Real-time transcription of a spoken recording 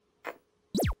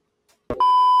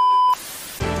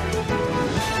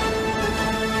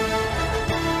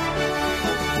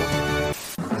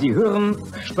Sie hören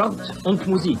Sport und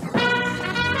Musik. Das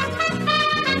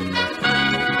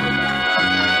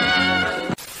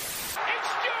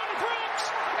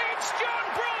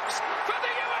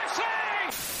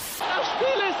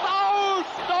Spiel ist aus!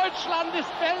 Deutschland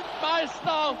ist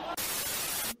Weltmeister!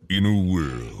 In a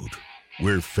world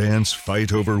where fans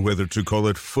fight over whether to call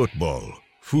it football,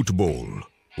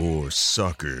 or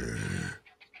soccer,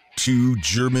 two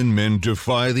German men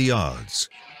defy the odds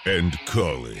and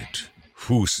call it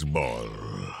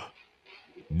Fußball.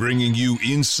 Bringing you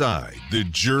inside the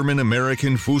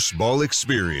German-American football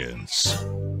experience.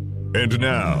 And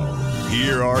now,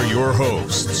 here are your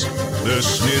hosts, the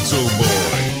Schnitzel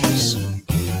Boys.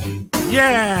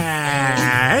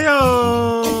 Yeah!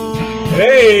 Hey-o!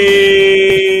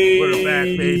 Hey! We're back,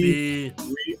 baby.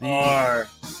 We are.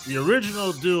 The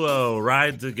original duo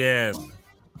rides again.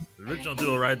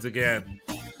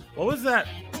 What was that?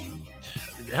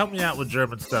 Help me out with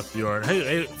German stuff, Bjorn.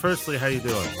 Hey, firstly, how you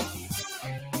doing?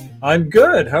 I'm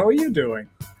good. How are you doing?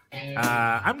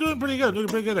 I'm doing pretty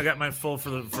good. I got my full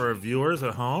for viewers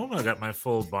at home. I got my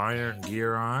full Bayern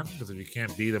gear on because if you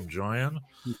can't beat them, join.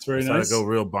 It's very nice. nice. I go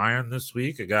real Bayern this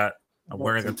week. I'm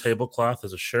wearing a tablecloth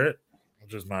as a shirt,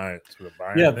 which is my sort of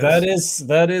Bayern. Yeah, that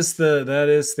is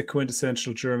the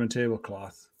quintessential German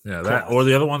tablecloth. Yeah, that or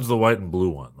the other one's the white and blue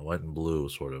one, the white and blue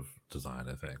sort of design,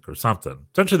 I think, or something.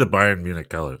 Essentially the Bayern Munich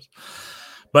colors.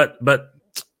 But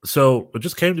so it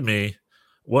just came to me.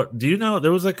 What do you know?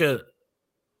 There was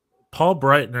Paul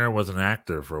Breitner was an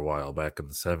actor for a while back in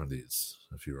the 70s,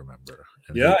 if you remember.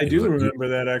 And I do remember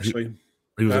that actually.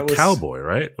 He was a cowboy,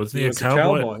 right? Wasn't he a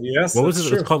cowboy? Yes. What was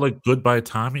it? It was called like Goodbye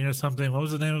Tommy or something. What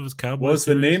was the name of his cowboy? What was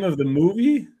the name of the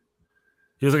movie?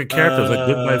 He was like a character. It was like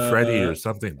Goodbye Freddy or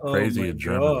something crazy in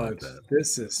German like that.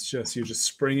 This is you're just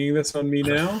springing this on me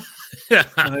now. Yeah,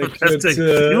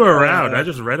 you were around. I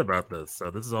just read about this,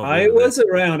 so this is all. I was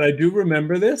around. I do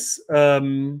remember this.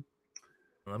 Paul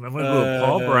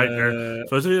Breitner.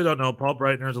 For those of you who don't know, Paul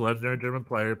Breitner is a legendary German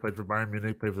player. Played for Bayern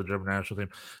Munich. Played for the German national team.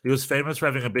 He was famous for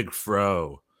having a big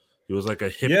fro. He was like a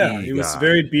hippie. Yeah, he was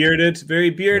very bearded,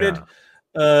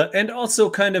 and also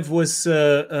kind of was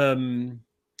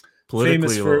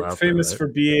famous for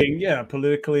being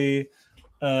politically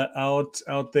out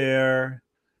there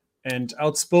and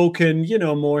outspoken. You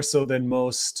know, more so than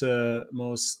most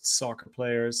soccer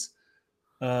players.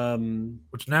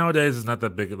 Which nowadays is not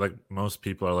that big. Like most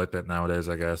people are like that nowadays,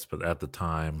 I guess. But at the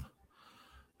time,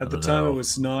 it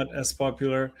was not as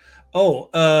popular.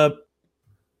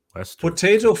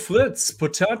 Potato Fritz.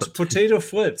 Potato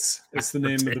Fritz is the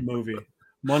name of the movie.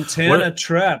 Montana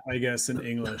Trap, I guess, in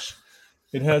English.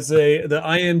 It has the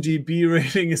IMDb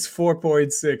rating is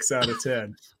 4.6 out of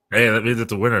 10. Hey, that means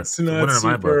it's a winner. It's not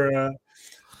super.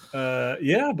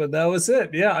 But that was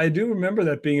it. Yeah, I do remember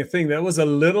that being a thing. That was a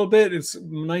little bit. It's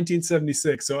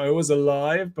 1976, so I was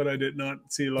alive, but I did not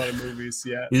see a lot of movies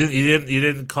yet. You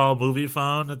didn't call Movie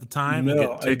Phone at the time?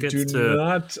 No, I do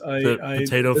not.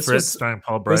 Potato Fritz starring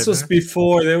Paul Breitner. This was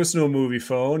before there was no Movie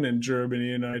Phone in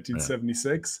Germany in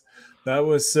 1976. Yeah. That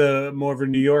was more of a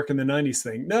New York in the 90s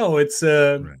thing. No, it's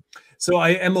right. So I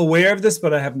am aware of this,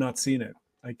 but I have not seen it.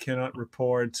 I cannot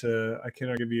report. I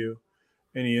cannot give you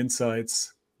any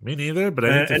insights. Me neither, but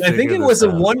I think it was I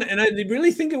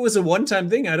really think it was a one-time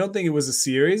thing. I don't think it was a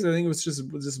series. I think it was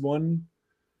just one.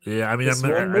 Yeah, I mean, I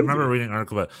remember reading an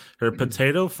article about her.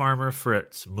 Potato farmer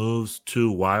Fritz moves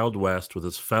to Wild West with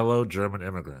his fellow German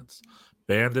immigrants.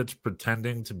 Bandits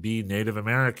pretending to be Native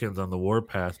Americans on the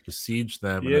warpath besiege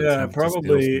them. Yeah,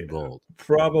 probably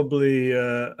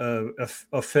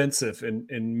offensive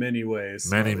in many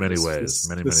ways. Many ways.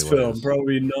 This film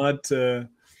probably not.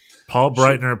 Paul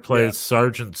Breitner plays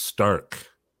Sergeant Stark.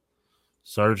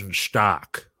 Sergeant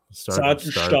Stock.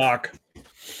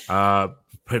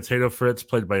 Potato Fritz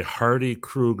played by Hardy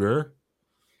Kruger.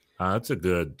 That's a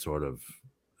good sort of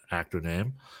actor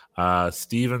name.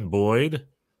 Stephen Boyd,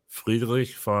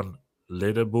 Friedrich von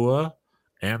Ledebour,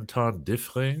 Anton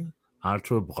Diffring,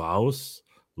 Arthur Braus,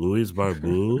 Louis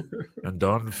Barbu, and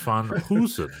Don van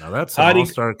Hoosen. Now that's an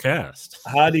all-star cast.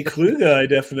 Hardy Kruger, I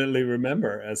definitely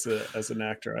remember as an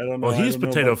actor. I don't know. Well, he's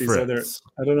Potato Fritz.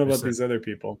 I don't know about these other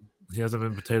people. He hasn't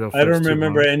been Potato Fritz. I don't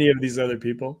remember any of these other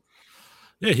people.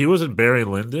 Yeah, he was in Barry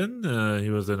Lyndon. He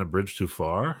was in A Bridge Too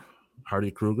Far.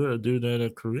 Hardy Kruger, a dude that had a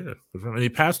career. And he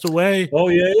passed away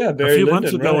Barry a few Lyndon,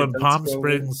 months ago in Palm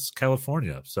Springs,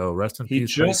 California. So rest in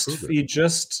peace. He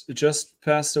just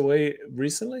passed away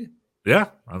recently? Yeah,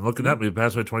 I'm looking up. He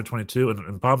passed away 2022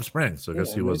 in Palm Springs. So I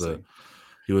guess he was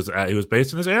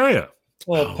based in this area.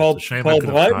 Well, Paul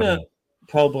Breitner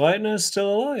is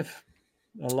still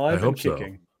alive and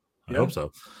kicking. I hope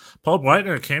so. Paul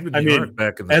Breitner came to New York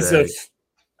back in the day.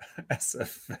 according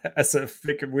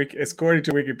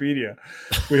to Wikipedia,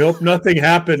 we hope nothing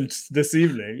happened this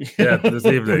evening. Yeah, this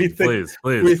evening, please.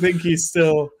 We think he's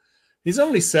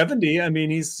only 70. I mean,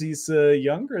 he's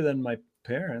younger than my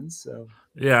parents. So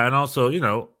yeah, and also,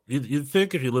 you'd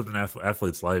think if you lived an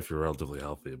athlete's life, you're relatively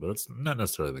healthy, but it's not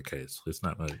necessarily the case. It's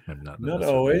not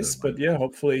always, but yeah,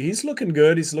 hopefully he's looking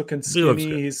good. He's looking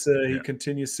skinny. He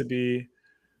continues to be,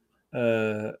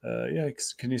 he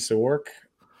continues to work.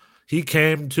 He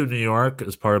came to New York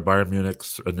as part of Bayern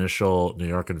Munich's initial New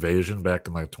York invasion back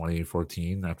in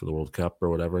 2014 after the World Cup or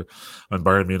whatever, when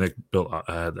Bayern Munich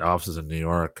had offices in New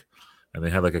York, and they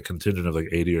had a contingent of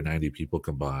 80 or 90 people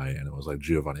come by, and it was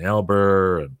Giovanni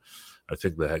Elber, and I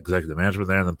think the executive manager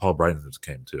there, and then Paul Breitner just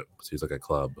came too, because he's a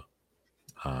club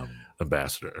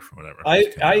ambassador or whatever.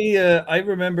 I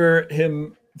remember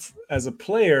him as a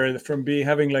player from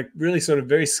having really sort of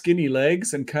very skinny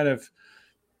legs and kind of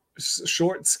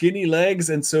short skinny legs,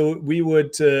 and so we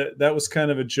would that was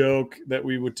kind of a joke that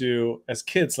we would do as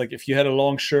kids. If you had a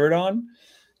long shirt on,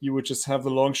 you would just have the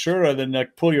long shirt on, and then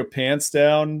pull your pants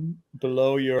down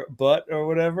below your butt or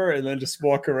whatever, and then just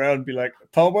walk around and be like,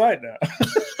 Paul Breitner.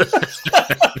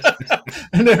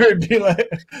 And then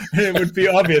it would be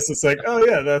obvious. It's oh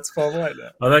yeah, that's Paul Breitner.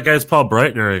 Oh, that guy's Paul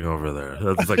Breitnering over there.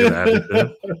 That's an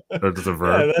adjective. Or just a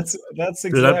verb. Yeah, that's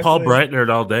exactly. Dude, I Paul Breitnered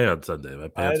all day on Sunday. My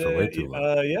pants were way too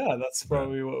long. Yeah, that's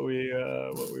probably what we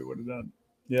would have done.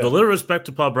 Yeah. A little respect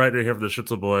to Paul Breitner here from the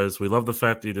Schnitzel Boys. We love the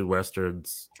fact that he did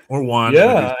westerns or one.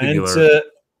 Yeah, and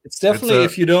it's definitely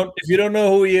if you don't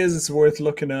know who he is, it's worth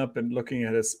looking up and looking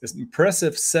at his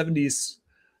impressive 70s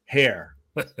hair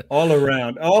all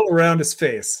around his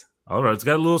face. All right, it's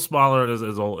got a little smaller in his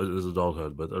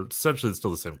adulthood, but essentially it's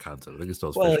still the same concept. I think he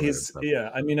still has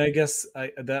I mean, I guess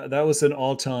that was an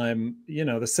all-time. The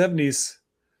 70s.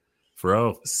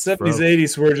 70s,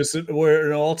 80s were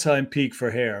an all-time peak for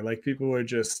hair. People were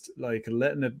just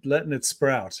letting it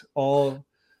sprout.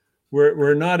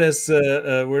 We're not as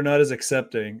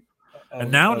accepting.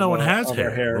 And now no one has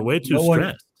hair. We're way too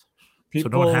stressed. So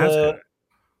no one has hair.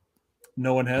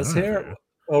 No one has hair.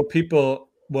 Oh, people.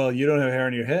 Well, you don't have hair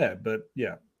on your head, but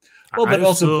yeah. Well, but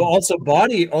also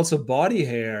body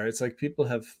hair. It's people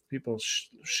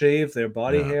shave their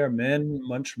body hair. Men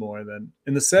much more than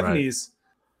in the 70s. Right.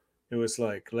 It was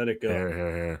let it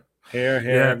go. Hair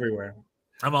everywhere.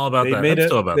 I'm all about that. They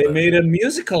made a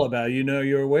musical about it.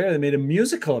 You're aware they made a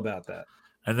musical about that.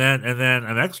 And then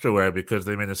I'm extra aware because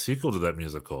they made a sequel to that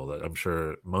musical that I'm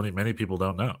sure many people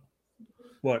don't know.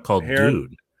 What? Called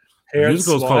Dude. The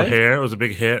musical was called Hair. It was a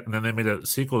big hit, and then they made a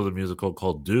sequel to the musical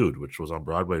called Dude, which was on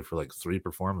Broadway for 3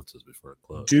 performances before it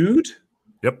closed. Dude?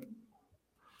 Yep.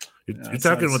 You're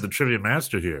talking with the trivia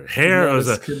master here. Hair was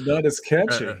not as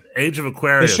catchy. Age of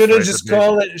Aquarius. They should have just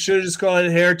called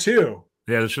it Hair 2.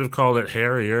 Yeah, they should have called it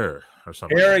Hairier or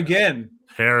something. Hair again.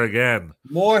 Hair again.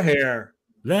 More hair.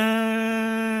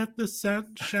 Let the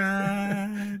sun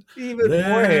shine. Even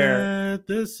more hair. Let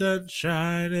the sun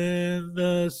shine in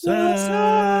the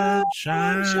sun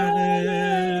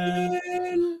shining.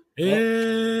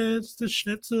 It's the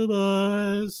Schnitzel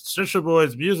Boys. Schnitzel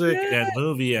Boys music and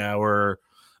movie hour.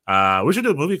 We should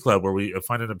do a movie club where we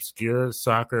find an obscure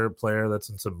soccer player that's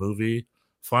in some movie.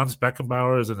 Franz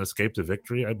Beckenbauer is in Escape to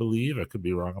Victory, I believe. I could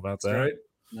be wrong about that. Right.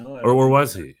 No, or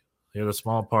was he? He had a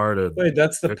small part in. Wait,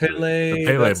 that's the Pele movie.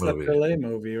 The Pele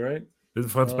movie, right? Didn't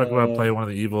Franz Beckenbauer play one of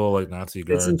the evil Nazi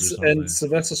guards? And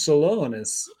Sylvester Stallone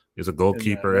is a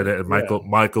goalkeeper in it, and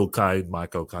Michael Caine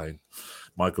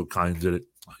did it.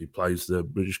 He plays the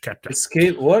British captain.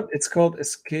 Escape? What? It's called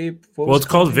Escape. It's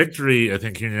called Victory, I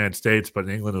think, here in the United States, but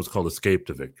in England it was called Escape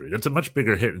to Victory. It's a much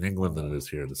bigger hit in England than it is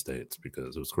here in the States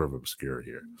because it was sort of obscure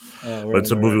here. But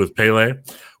it's a movie with Pele.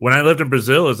 When I lived in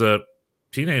Brazil as a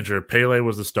teenager, Pele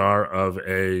was the star of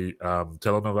a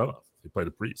telenovela. He played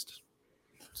a priest.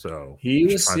 So he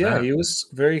was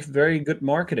very, very good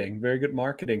marketing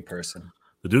person.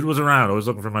 The dude was around, always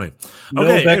looking for money. No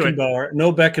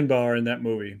Beckenbauer in that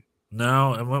movie.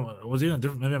 No, and was he in a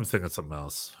different? Maybe I'm thinking of something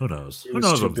else. Who knows? Who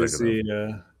knows what I'm thinking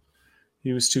of?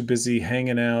 He was too busy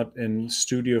hanging out in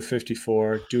Studio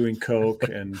 54 doing coke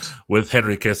and with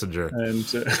Henry Kissinger. And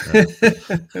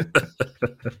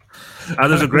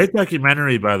there's a great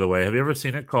documentary, by the way. Have you ever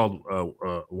seen it called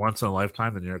 "Once in a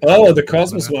Lifetime"? The New York. Oh, the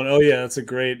Cosmos one. Oh yeah, it's a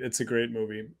great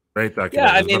movie. Great documentary.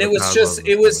 Yeah, I mean,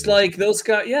 it was like those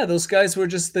guys. Yeah, those guys were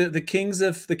just the kings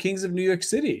of New York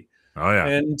City. Oh yeah,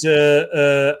 and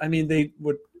I mean, they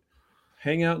would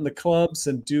hang out in the clubs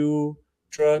and do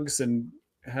drugs and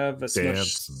have as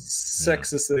much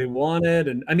sex as they wanted.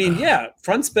 And I mean,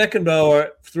 Franz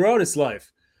Beckenbauer throughout his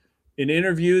life in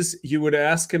interviews, you would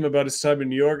ask him about his time in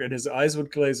New York, and his eyes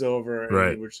would glaze over,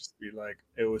 and he would just be like,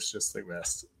 "It was just the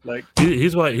best." Like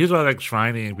he's why like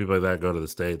Shriney and people like that go to the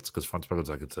States because Front Sparkle's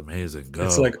like it's amazing. Go.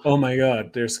 It's like, oh my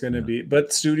god, there's gonna be,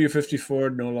 but Studio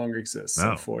 54 no longer exists.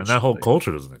 No, unfortunately, and that whole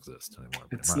culture doesn't exist anymore.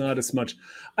 It's not as much.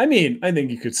 I mean, I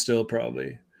think you could still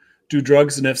probably do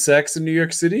drugs and have sex in New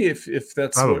York City if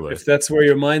that's if that's where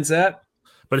your mind's at.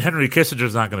 But Henry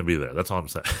Kissinger's not going to be there. That's all I'm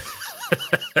saying.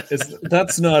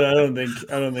 That's not. I don't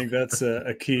think that's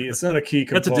a key. It's not a key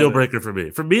component. That's a deal breaker for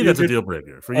me. For me, that's a deal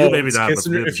breaker. For you, maybe not.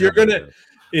 Kissinger,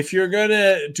 if you're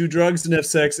gonna do drugs and have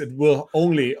sex, it will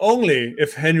only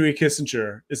if Henry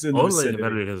Kissinger is in the vicinity.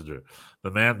 Henry Kissinger,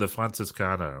 the man, the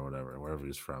Franciscana or wherever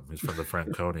he's from. He's from the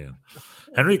Franconian.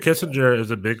 Henry Kissinger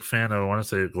is a big fan of, I want to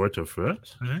say, Greuther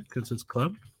Fürth, I think it's his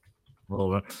club.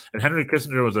 And Henry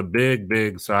Kissinger was a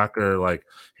big soccer, like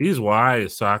he's why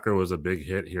soccer was a big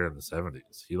hit here in the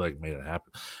 70s. He like made it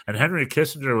happen. And Henry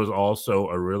Kissinger was also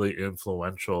a really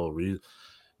influential Do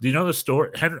you know the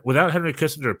story? Without Henry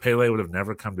Kissinger, Pele would have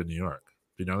never come to New York.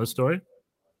 Do you know the story?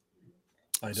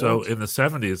 I don't. So in the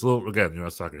 70s, again,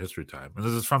 U.S. soccer history time. And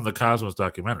this is from the Cosmos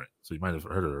documentary, so you might have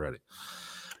heard it already.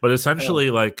 But essentially,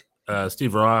 like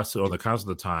Steve Ross on the Cosmos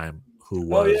at the time, who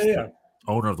was the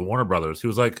owner of the Warner Brothers, he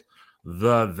was like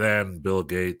the then Bill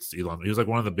Gates, Elon. He was like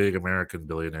one of the big American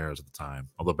billionaires at the time.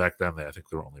 Although back then, I think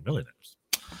they were only millionaires.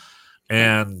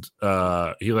 And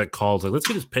he like called, like, let's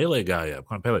get this Pele guy up.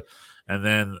 Come on, Pele. And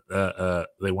then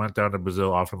they went down to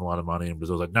Brazil, offered him a lot of money. And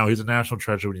Brazil was like, no, he's a national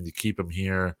treasure. We need to keep him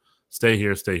here. Stay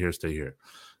here, stay here, stay here.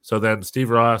 So then Steve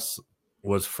Ross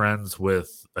was friends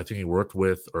with, I think he worked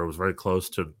with or was very close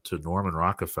to Norman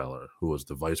Rockefeller, who was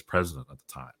the vice president at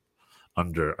the time.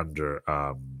 Under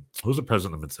who was the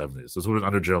president in the mid-70s? This was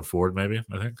under Gerald Ford, maybe,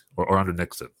 I think, or under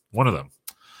Nixon. One of them.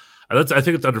 I think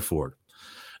it's under Ford.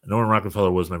 Norman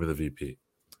Rockefeller was maybe the VP.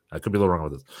 I could be a little wrong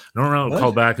with this. Norman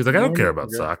called back. He's like, I don't care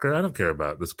about soccer. I don't care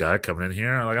about this guy coming in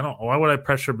here. Like, why would I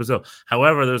pressure Brazil?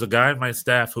 However, there's a guy in my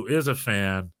staff who is a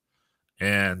fan,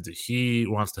 and he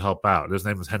wants to help out. His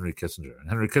name is Henry Kissinger. And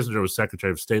Henry Kissinger was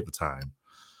Secretary of State at the time.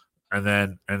 And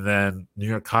then New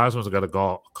York Cosmos got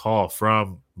a call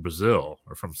from Brazil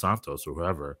or from Santos or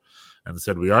whoever, and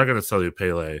said, we are going to sell you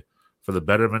Pele for the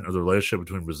betterment of the relationship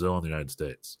between Brazil and the United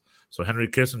States. So Henry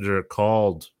Kissinger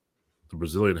called the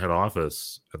Brazilian head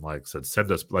office and like said, send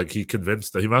us, like he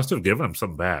convinced that he must have given him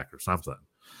some back or something,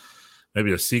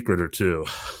 maybe a secret or two,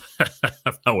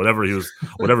 whatever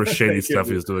shady stuff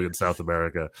he was doing in South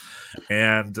America.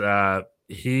 And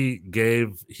he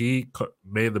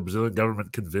made the Brazilian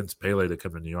government convince Pele to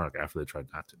come to New York after they tried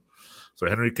not to. So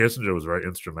Henry Kissinger was very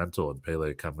instrumental in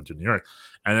Pele coming to New York.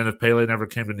 And then if Pele never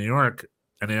came to New York,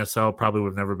 NASL probably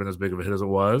would have never been as big of a hit as it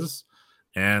was.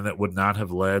 And that would not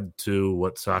have led to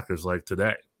what soccer's like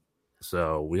today.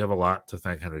 So we have a lot to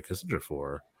thank Henry Kissinger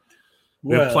for.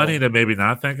 We have plenty to maybe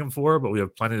not thank him for, but we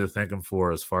have plenty to thank him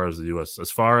for as far as the U.S.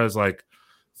 As far as like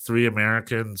 3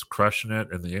 Americans crushing it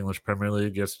in the English Premier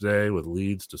League yesterday with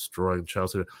Leeds destroying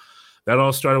Chelsea. That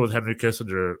all started with Henry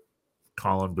Kissinger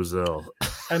calling Brazil.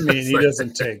 I mean, he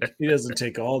doesn't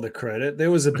take all the credit.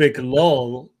 There was a big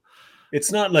lull.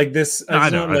 It's not like this.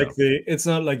 It's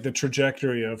not like the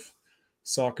trajectory of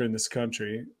soccer in this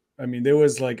country. I mean, there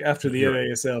was like after the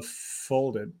NASL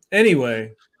folded.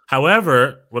 Anyway.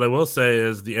 However, what I will say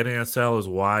is the NASL is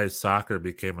why soccer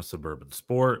became a suburban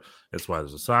sport. It's why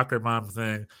there's a soccer mom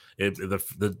thing.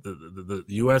 The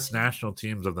U.S. national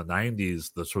teams of the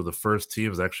 90s, the sort of the first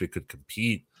teams that actually could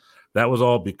compete, that was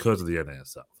all because of the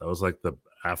NASL. That was like the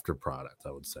after product,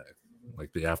 I would say,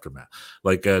 like the aftermath.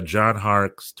 Like John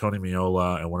Harkes, Tony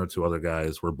Miola, and 1 or 2 other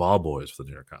guys were ball boys for the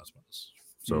New York Cosmos.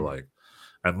 So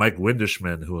and Mike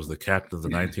Windishman, who was the captain of the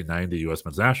 1990 U.S.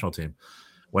 men's national team,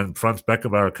 when Franz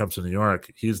Beckenbauer comes to New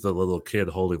York, he's the little kid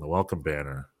holding the welcome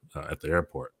banner at the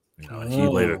airport. You know, and he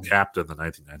later captained the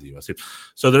 1990 U.S. team.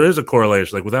 So there is a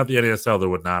correlation. Like without the NASL, there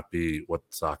would not be what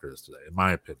soccer is today, in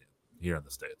my opinion, here in the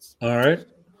States. All right.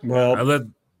 Well,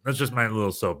 that's just my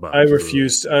little soapbox. I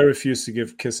refuse to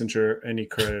give Kissinger any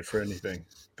credit for anything.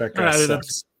 That guy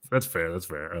sucks. That's fair. I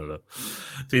don't know.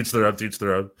 Teach their own.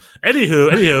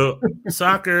 Anywho,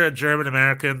 soccer, German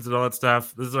Americans, and all that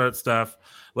stuff. This is our stuff.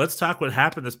 Let's talk what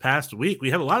happened this past week. We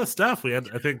had a lot of stuff. We can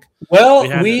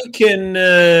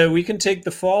take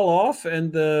the fall off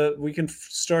and we can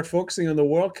start focusing on the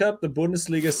World Cup. The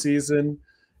Bundesliga season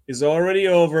is already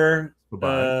over.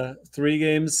 3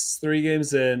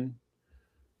 games in.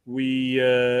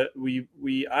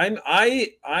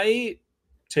 I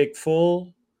take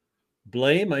full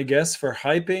blame, I guess, for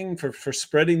hyping, for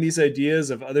spreading these ideas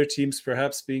of other teams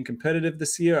perhaps being competitive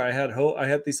this year. I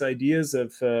had these ideas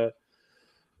of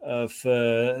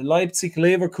Leipzig,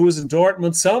 Leverkusen,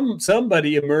 Dortmund.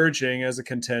 Somebody emerging as a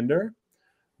contender,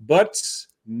 but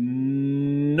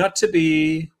not to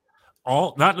be.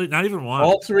 Not even one.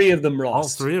 All three of them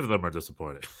lost. All three of them are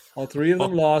disappointing. All three of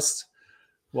them lost.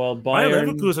 Well, Bayer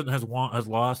Bayern Leverkusen has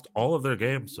lost all of their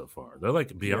games so far. They're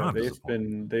like beyond.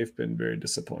 They've been very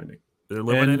disappointing. They're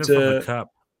eliminated from the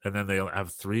cup, and then they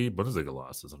have 3 Bundesliga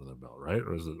losses under their belt, right?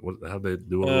 Or is it how they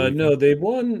do it? No, they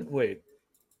won. Wait,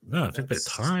 no, I think they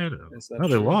tied. No, they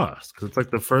true? Lost because it's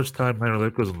like the first time Bayer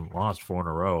Leverkusen lost 4 in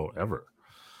a row ever.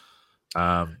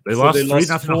 They lost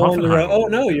 3-0 in a row. Oh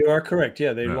no, you are correct.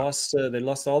 Yeah, they lost. They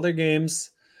lost all their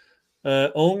games.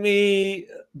 Only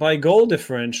by goal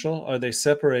differential are they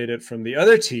separated from the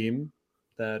other team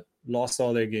that lost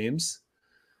all their games.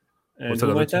 And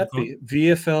who might that be?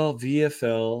 VfL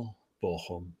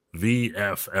Bochum.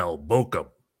 VfL Bochum.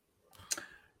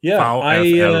 Yeah,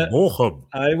 Bochum.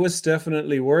 I was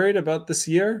definitely worried about this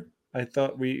year. I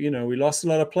thought we lost a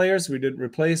lot of players. We didn't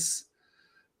replace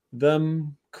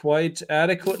them quite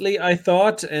adequately, I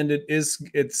thought, and it's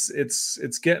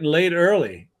getting late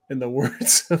early. In the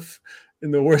words of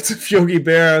Yogi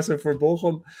Berra, so for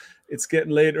Bochum, it's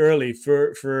getting late early.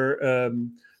 For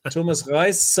Thomas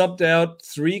Reis subbed out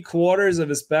 3/4 of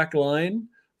his back line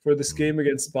for this game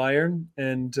against Bayern,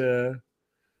 and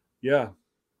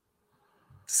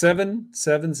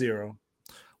 7-0.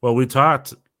 Well, we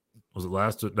talked. Was it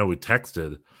last? No, we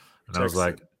texted, and I was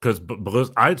like, because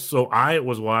I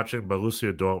was watching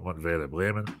Borussia Dortmund Werder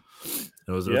Bremen.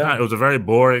 It was a very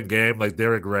boring game. Like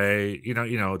Derek Ray,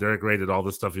 Derek Ray did all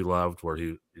the stuff he loved, where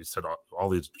he said all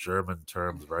these German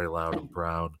terms very loud and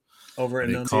proud.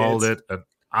 And he called it an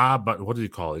what did he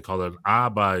call it? He called it an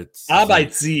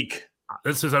Arbeitssieg.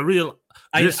 This is a real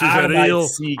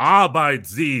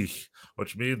Arbeitssieg,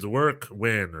 which means work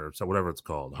win or so whatever it's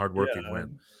called, hardworking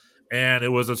win. And it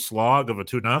was a slog of a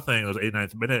 2-0. It was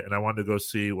 89th minute, and I wanted to go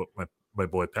see what my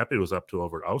boy Pepe was up to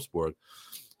over at Augsburg.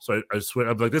 So I switched.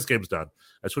 I'm like, this game's done.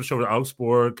 I switched over to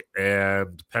Augsburg,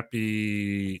 and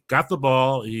Pepe got the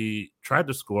ball. He tried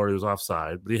to score. He was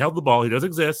offside, but he held the ball. He does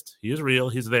exist. He is real.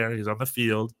 He's there. He's on the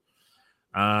field.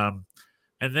 And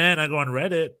then I go on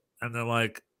Reddit, and they're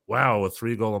like, wow, a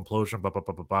 3-goal implosion, blah, blah,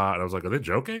 blah, blah, blah. And I was like, are they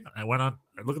joking? I went on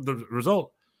and looked at the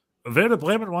result. Werder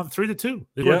Bremen won 3-2.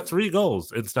 They got 3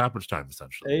 goals in stoppage time,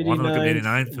 essentially. One in the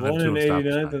 89th, and then 2 in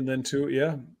stoppage time. And then 2,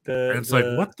 yeah. And it's like,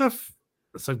 what the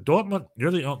it's like Dortmund, you're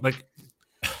the only, like,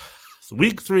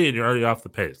 week 3 and you're already off the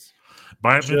pace.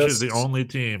 Bayern Munich is the only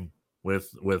team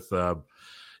with and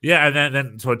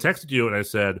then so I texted you and I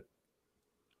said,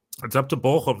 it's up to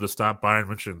Bochum to stop Bayern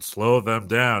Munich and slow them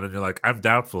down. And you're like, I'm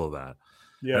doubtful of that.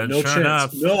 Yeah, no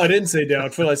chance. No, I didn't say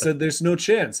doubtful. I said there's no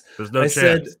chance. There's no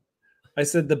chance. I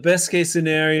said the best case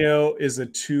scenario is a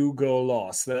 2-goal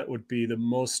loss. That would be the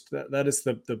most. That is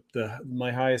the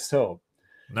my highest hope.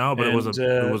 No, but it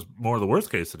was more the worst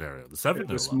case scenario. The 7-0 It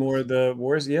was more the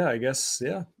worst. Yeah, I guess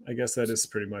that is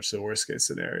pretty much the worst case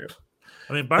scenario.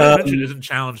 I mean, Bayern Munich isn't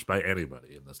challenged by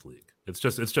anybody in this league. It's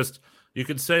just you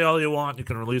can say all you want. You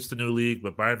can release the new league,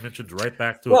 but Bayern Munic's right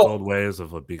back to its old ways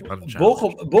of being unchallenged.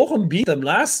 Bochum beat them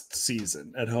last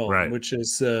season at home, right. Which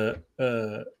is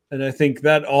and I think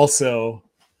that also.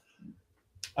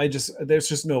 There's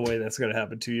just no way that's going to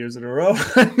happen 2 years in a row.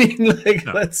 I mean, like,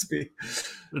 let's be.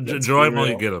 Enjoy them while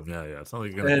you get them. Yeah. It's not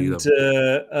like you're going to beat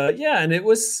them. And it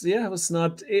was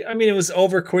not. I mean, it was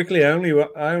over quickly. I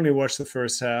only watched the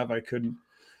first half. I couldn't.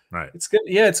 Right. It's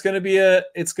going to be a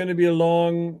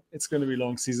long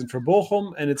season for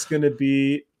Bochum, and it's going to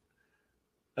be.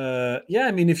 I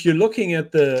mean, if you're looking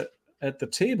at the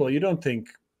table, you don't think.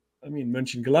 I mean,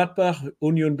 Mönchengladbach,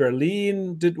 Union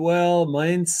Berlin did well,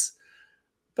 Mainz.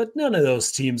 But none of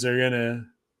those teams are gonna.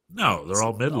 No, they're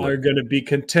all middle. Are gonna be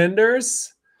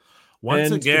contenders. Once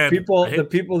again, the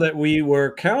people that we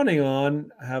were counting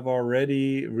on have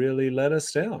already really let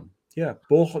us down. Yeah,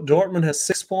 Dortmund has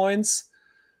 6 points.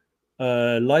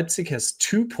 Leipzig has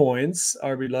 2 points.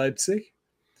 RB Leipzig.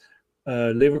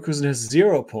 Leverkusen has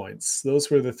 0 points.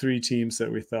 Those were the 3 teams that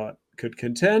we thought could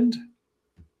contend,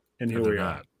 and here we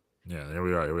are. Yeah, here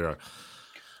we are.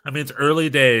 I mean, it's early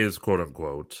days, quote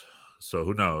unquote. So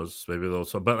who knows? Maybe they'll.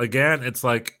 But again, it's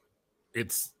like,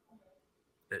 what's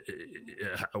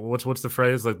the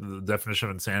phrase? Like the definition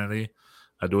of insanity?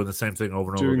 Doing the same thing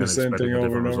over and over again, expecting a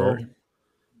different result.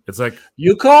 It's like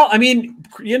you called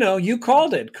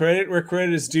it. Credit where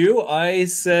credit is due. I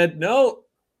said no.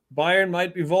 Bayern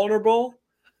might be vulnerable.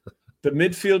 The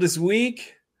midfield is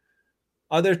weak.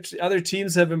 Other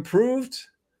teams have improved.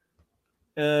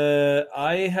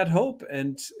 I had hope,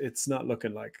 and it's not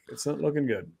looking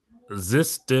good.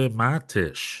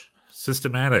 Systematic.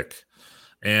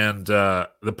 And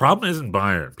the problem isn't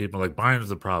Bayern. People are like, Bayern's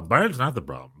the problem. Bayern's not the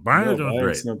problem. Bayern are doing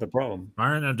great. Bayern's not the problem.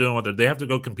 Bayern are doing what they have to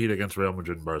go compete against Real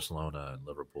Madrid and Barcelona and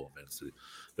Liverpool, Man City.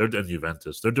 They're and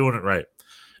Juventus. They're doing it right.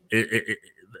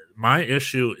 My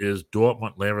issue is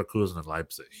Dortmund, Leverkusen, and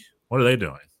Leipzig. What are they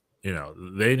doing?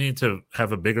 They need to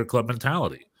have a bigger club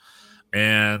mentality.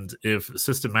 And if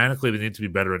systematically they need to be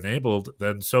better enabled,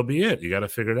 then so be it. You got to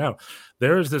figure it out.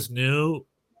 There is this new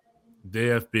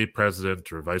DFB president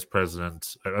or vice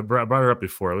president. I brought her up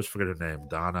before. I always forget her name.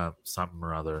 Donna something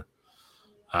or other.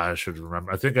 I should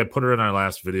remember. I think I put her in our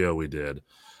last video we did.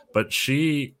 But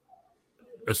she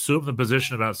assumed the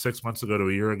position about 6 months ago to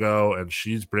a year ago, and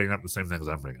she's bringing up the same things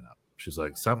I'm bringing up. She's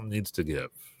like, something needs to give.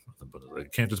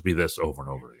 It can't just be this over and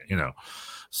over again,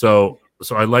 So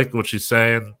I like what she's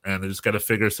saying, and they just got to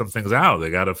figure some things out. They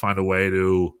got to find a way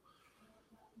to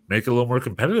make it a little more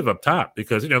competitive up top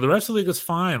because, the rest of the league is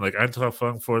fine. Like Eintracht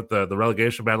Frankfurt, the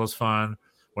relegation battle is fun.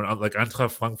 When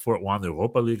Eintracht Frankfurt won the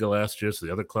Europa League last year, so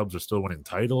the other clubs are still winning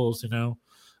titles,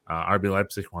 RB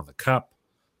Leipzig won the cup.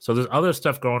 So there's other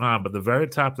stuff going on, but the very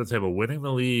top of the table, winning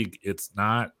the league, it's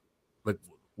not like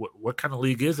what kind of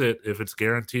league is it if it's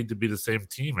guaranteed to be the same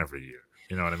team every year?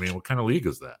 You know what I mean? What kind of league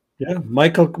is that? Yeah,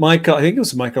 Michael, I think it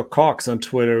was Michael Cox on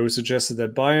Twitter who suggested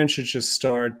that Bayern should just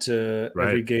start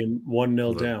every game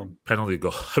 1-0 down. Penalty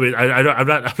goal. I mean,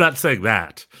 I'm not saying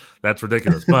that. That's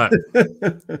ridiculous. But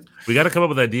we got to come up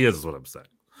with ideas, is what I'm saying.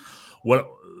 What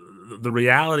the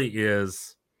reality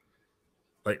is,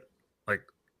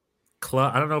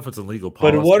 club. I don't know if it's a legal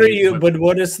policy. But what are you? But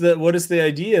what is the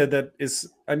idea that is?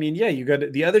 I mean, yeah, you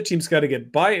got the other team's got to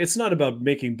get by. It's not about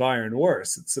making Bayern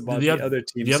worse. It's about the other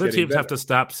teams. The other teams have to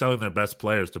stop selling their best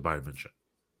players to Bayern München.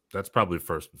 That's probably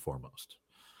first and foremost.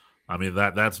 I mean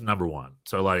that's number one.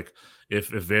 So like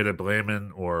if Werder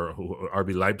Bremen or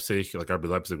RB Leipzig, like RB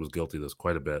Leipzig was guilty of this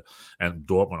quite a bit, and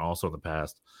Dortmund also in the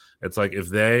past. It's like if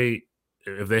they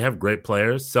have great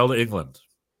players, sell to England.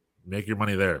 Make your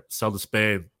money there. Sell to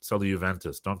Spain. Sell to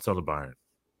Juventus. Don't sell to Bayern.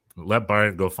 Let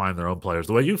Bayern go find their own players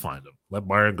the way you find them. Let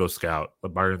Bayern go scout.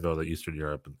 Let Bayern go to Eastern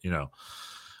Europe. And,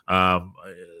 I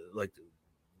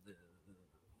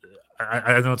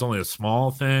know it's only a small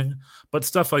thing, but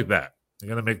stuff like that. You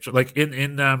got to make sure. Like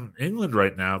in England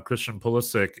right now, Christian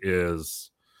Pulisic is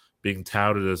being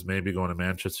touted as maybe going to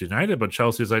Manchester United, but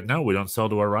Chelsea's like, no, we don't sell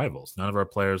to our rivals. None of our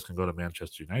players can go to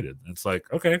Manchester United. And it's like,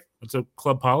 okay, it's a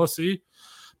club policy.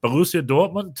 Borussia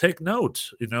Dortmund, take note.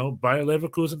 Bayer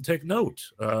Leverkusen, take note.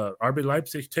 RB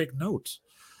Leipzig, take note.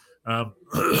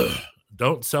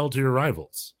 Don't sell to your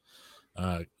rivals.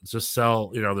 Just sell.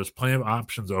 There's plenty of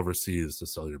options overseas to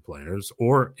sell your players.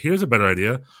 Or here's a better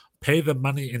idea: pay them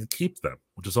money and keep them,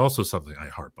 which is also something I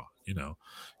harp on.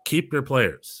 Keep your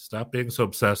players. Stop being so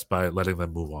obsessed by letting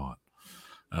them move on.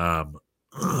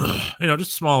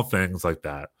 Just small things like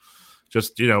that.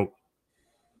 Just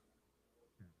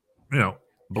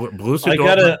Borussia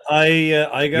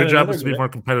Dortmund. Your job is to be more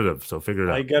competitive, so figure it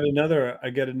out. I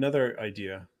got another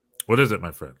idea. What is it,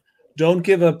 my friend? Don't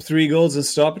give up 3 goals in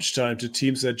stoppage time to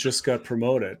teams that just got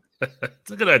promoted.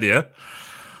 It's a good idea.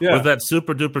 Yeah. With that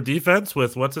super duper defense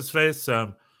with what's his face,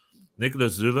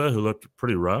 Nicolas Zula, who looked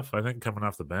pretty rough, I think, coming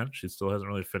off the bench. He still hasn't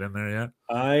really fit in there yet.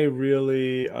 I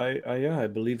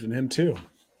believed in him too.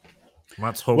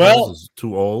 Mats Hummels is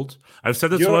too old. I've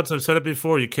said this once. I've said it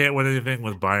before. You can't win anything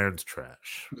with Bayern's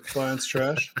trash. Bayern's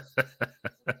trash.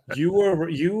 You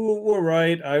were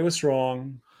right. I was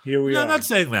wrong. Here we are. I'm not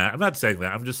saying that. I'm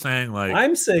just saying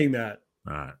I'm saying that.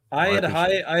 All right. I had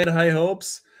high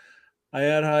hopes. I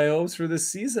had high hopes for this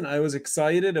season. I was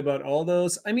excited about all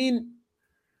those. I mean,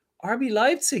 RB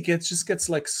Leipzig gets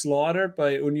like slaughtered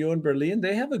by Union Berlin.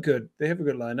 They have a good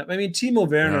lineup. I mean, Timo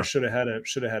Werner should have had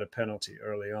a penalty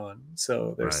early on.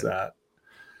 So there's that.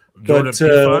 Jordan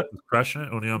Pifat is crushing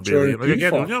it. Union Berlin.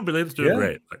 Union Berlin's doing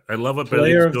great. I love what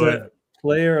Berlin's doing.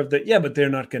 But they're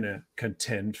not going to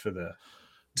contend for the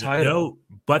title. No,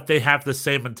 but they have the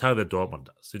same mentality that Dortmund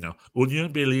does.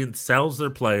 Union Berlin sells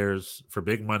their players for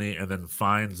big money and then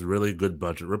finds really good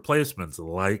budget replacements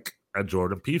like a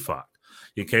Jordan Pifat.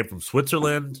 He came from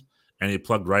Switzerland, and he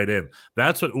plugged right in.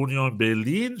 That's what Union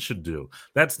Berlin should do.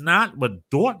 That's not what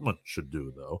Dortmund should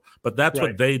do, though, but that's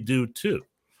what they do, too.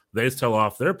 They sell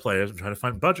off their players and try to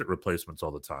find budget replacements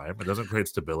all the time. It doesn't create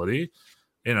stability,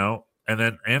 And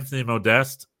then Anthony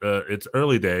Modeste, it's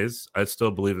early days. I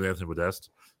still believe in Anthony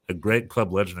Modeste, a great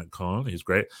club legend at Cologne. He's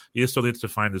great. He still needs to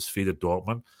find his feet at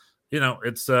Dortmund.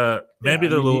 It's maybe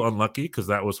they're a little unlucky because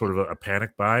that was sort of a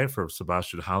panic buy for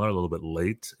Sebastian Haller a little bit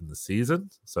late in the season.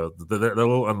 So they're a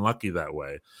little unlucky that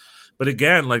way. But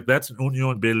again, like that's an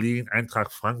Union Berlin,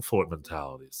 Eintracht Frankfurt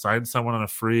mentality. Sign someone on a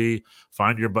free,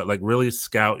 find your but like really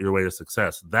scout your way to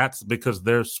success. That's because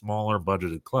they're smaller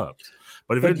budgeted clubs.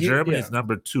 But if you're Germany's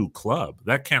number 2 club,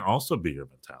 that can't also be your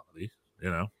mentality.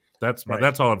 You know, that's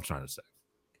all I'm trying to say.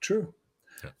 True.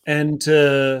 Yeah. And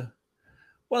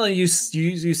well, you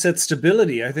said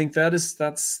stability. I think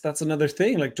that's another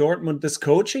thing. Like Dortmund, this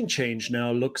coaching change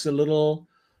now looks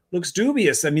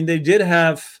dubious. I mean, they did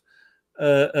have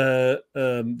they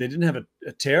didn't have a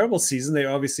terrible season. They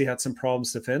obviously had some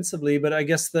problems defensively, but I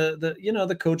guess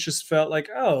the coaches felt like,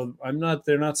 oh,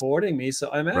 they're not supporting me,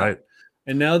 so I'm out. Right.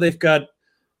 And now they've got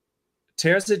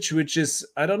Terzic, which is,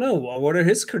 I don't know, what are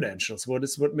his credentials?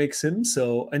 What makes him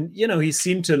so? And he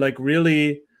seemed to like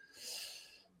really,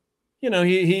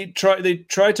 they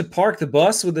tried to park the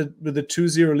bus with a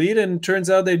 2-0 lead, and turns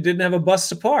out they didn't have a bus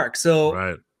to park.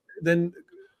 So then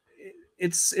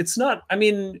it's not. I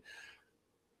mean,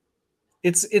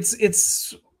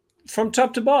 it's from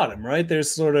top to bottom, right?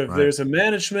 There's there's a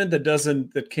management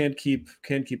that can't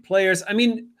keep players. I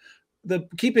mean, the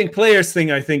keeping players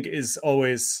thing, I think, is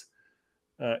always.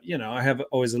 I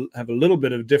always have a little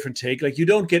bit of a different take. Like you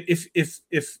don't get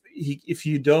if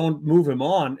you don't move him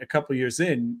on a couple of years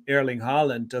in, Erling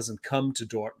Haaland doesn't come to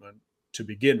Dortmund to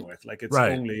begin with. Like it's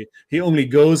he only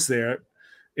goes there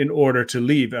in order to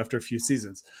leave after a few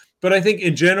seasons. But I think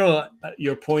in general,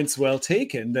 your point's well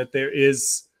taken that there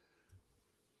is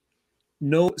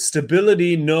no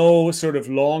stability, no sort of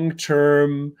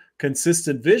long-term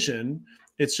consistent vision.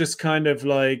 It's just kind of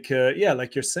like,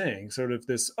 like you're saying, sort of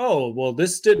this,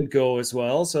 this didn't go as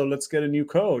well, so let's get a new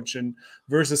coach, and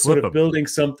versus sort of building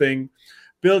something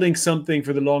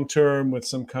for the long term with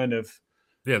some kind of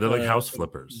they're like house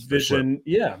flippers vision.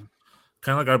 Yeah,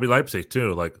 kind of like RB Leipzig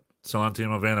too, like selling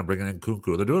Timo Werner, bringing in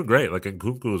Kunku. They're doing great. Like,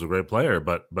 Kunku is a great player,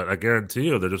 but I guarantee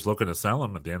you, they're just looking to sell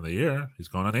him at the end of the year. He's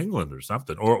going on England or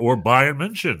something, or Bayern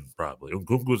München probably. And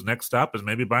Kunku's next stop is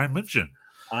maybe Bayern München.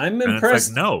 I'm impressed.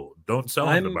 It's like, no, don't sell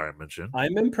him to Bayern München.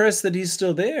 I'm impressed that he's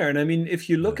still there. And I mean, if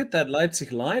you look at that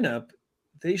Leipzig lineup,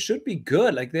 they should be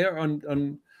good. Like they're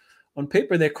on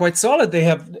paper, they're quite solid. They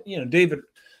have,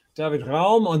 David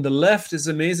Raum on the left is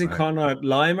amazing. Right. Konrad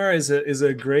Leimer is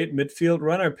a great midfield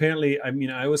runner. Apparently, I mean,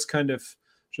 I was kind of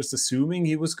just assuming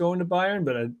he was going to Bayern,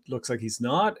 but it looks like he's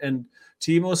not. And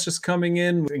Timo's just coming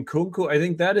in Kunku. I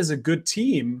think that is a good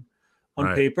team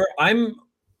on paper. I'm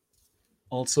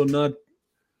also not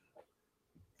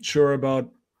sure about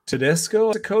Tedesco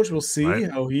as a coach. We'll see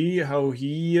how he I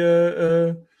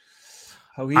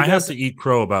have to eat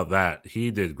crow about that. He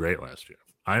did great last year.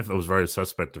 I was very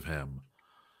suspect of him,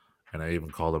 and I even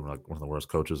called him like one of the worst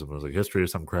coaches in Bundesliga history or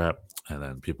some crap. And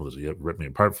then people just ripped me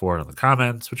apart for it in the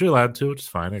comments, which you're allowed to, which is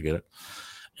fine. I get it.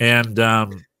 And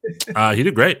he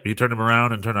did great. He turned him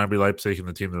around and turned RB Leipzig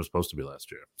into the team that was supposed to be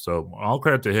last year. So all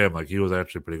credit to him. Like, he was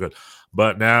actually pretty good.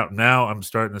 But now I'm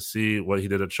starting to see what he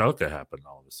did at Schalke happen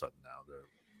all of a sudden now.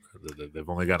 They've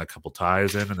only gotten a couple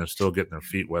ties in, and they're still getting their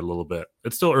feet wet a little bit.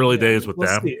 It's still early days with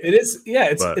them. See. It is,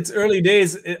 it's early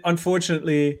days.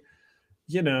 Unfortunately,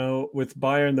 with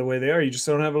Bayern the way they are, you just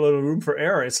don't have a lot of room for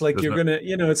error. It's like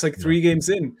it's like 3 games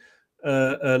in.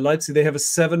 Leipzig, they have a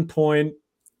 7-point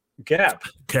gap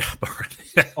already.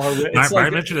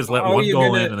 Bayern München has let one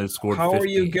goal in, and they scored 50. How are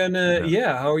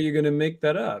you gonna make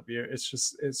that up? It's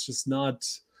just not.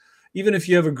 Even if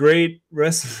you have a great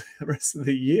rest of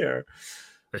the year.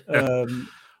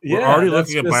 We're already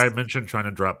looking at Bayern München trying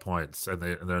to drop points, and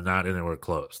they're not anywhere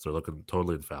close. They're looking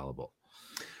totally infallible.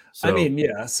 So, I mean,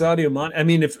 Sadio Mane. I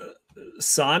mean, if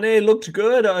Sane looked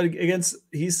good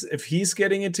if he's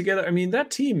getting it together. I mean, that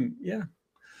team. Yeah,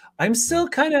 I'm still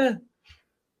kind of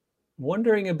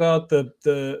wondering about the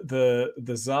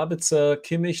Sabitzer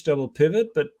Kimmich double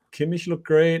pivot, but Kimmich looked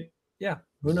great. Yeah,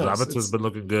 who knows? Sabitzer's been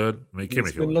looking good. I mean,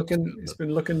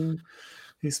 Kimmich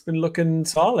He's been looking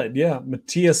solid. Yeah,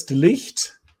 Matthias de Ligt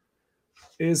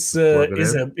is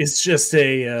just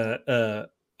a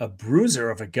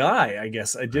bruiser of a guy. I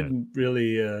guess I didn't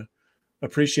really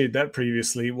appreciate that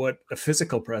previously. What a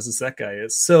physical presence that guy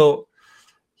is. So,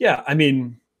 yeah, I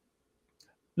mean,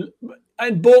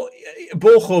 and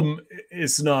Bochum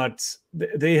is not.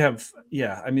 They have,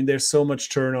 I mean, there's so much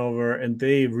turnover, and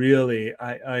they really.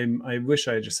 I wish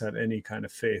I just had any kind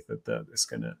of faith that is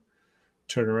going to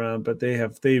turn around, but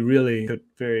they really could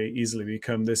very easily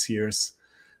become this year's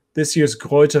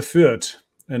Greuther Fürth,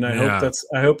 and I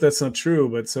hope that's not true,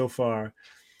 but so far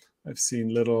I've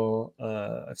seen little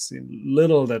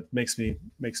that makes me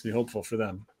hopeful for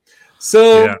them.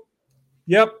 So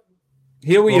yep,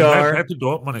 here we are. Back to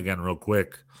Dortmund again real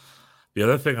quick. The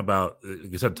other thing about,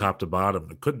 you said top to bottom,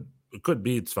 it could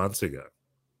be Zwanziger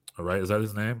right? Is that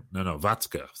his name? No,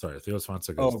 Watzke. Sorry, Theo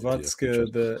Watzke. Oh, Watzke,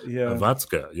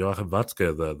 Watzke, Joachim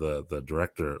Watzke, the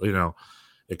director.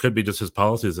 It could be just his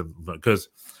policies, because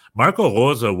Marco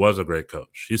Rosa was a great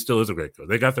coach. He still is a great coach.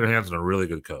 They got their hands on a really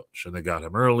good coach, and they got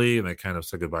him early, and they kind of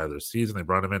said goodbye to their season. They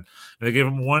brought him in, and they gave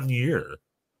him 1 year.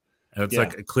 And it's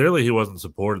like, clearly he wasn't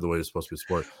supported the way he's supposed to be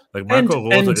supported. Like, Marco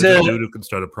Rosa is a dude who can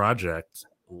start a project.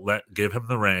 Give him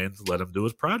the reins, let him do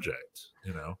his project,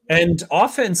 And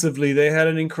offensively, they had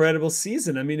an incredible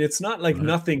season. I mean, it's not like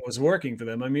nothing was working for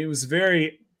them. I mean, it was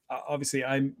very, obviously,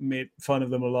 I made fun of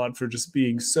them a lot for just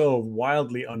being so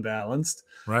wildly unbalanced.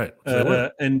 Right.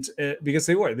 And because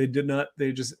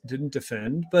they just didn't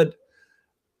defend. But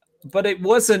it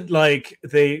wasn't like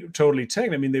they totally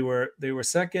tanked. I mean, they were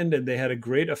second, and they had a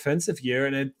great offensive year.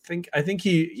 And I think I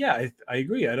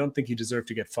agree. I don't think he deserved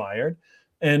to get fired.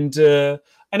 And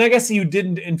I guess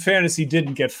in fairness, he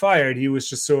didn't get fired. He was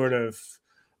just sort of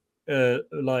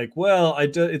like, well,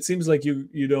 it seems like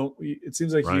you don't. It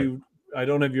seems like I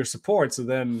don't have your support. So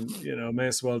then may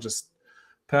as well just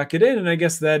pack it in. And I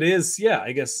guess that is,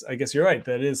 I guess you're right.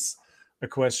 That is a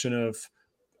question of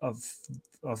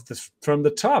from the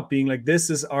top being like,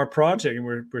 this is our project and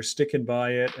we're sticking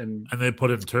by it. And they put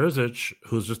in Terzic,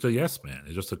 who's just a yes man.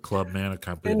 He's just a club man, a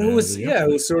company man. And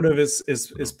who sort of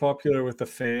is popular with the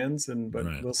fans. But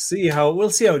we'll see how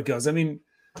it goes. I mean,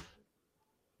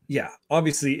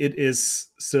 obviously it is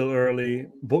still early.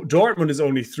 Dortmund is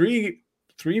only three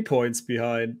points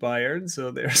behind Bayern,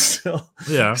 so they're still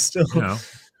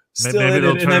Still maybe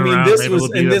in it. And I mean,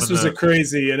 this was a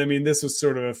crazy, and I mean, this was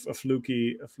sort of a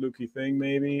fluky thing,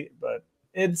 maybe, but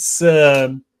it's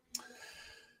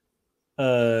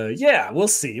we'll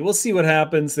see what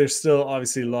happens. There's still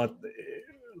obviously a lot,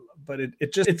 but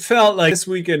it felt like this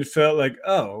weekend felt like,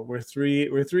 oh, we're three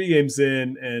games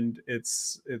in, and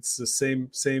it's the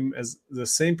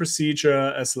same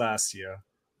procedure as last year.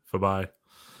 Bye.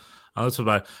 But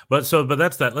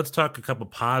that's that. Let's talk a couple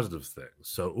positive things.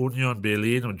 So Union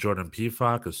Berlin with Jordan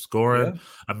Pifak is scoring. Yeah.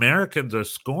 Americans are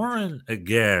scoring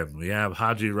again. We have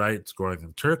Haji Wright scoring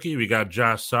in Turkey. We got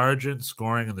Josh Sargent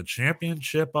scoring in the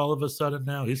championship all of a sudden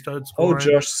now. He started scoring. Oh,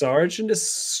 Josh Sargent is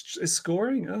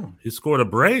scoring? Oh. He scored a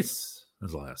brace in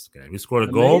his last game. He scored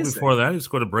a goal before that. He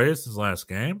scored a brace in his last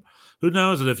game. Who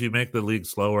knows that if you make the league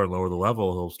slower and lower the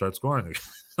level, he'll start scoring.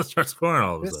 He'll start scoring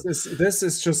all of a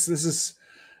sudden.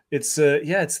 It's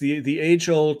the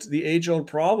age-old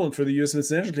problem for the U.S.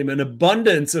 national team. An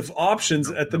abundance of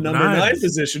options at the number 9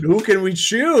 position. Who can we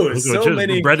choose?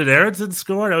 Many. Brendan Aronson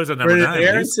scored. I was at number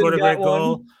 9. He scored a great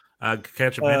goal.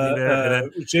 Catch him in there.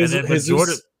 And then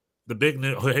Jordan, the big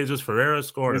new Jesus Ferreira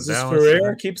scored. Jesus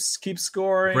Ferreira keeps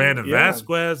scoring. Brandon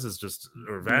Vasquez is just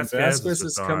Vasquez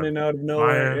is coming out of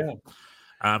nowhere. Yeah.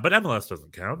 But MLS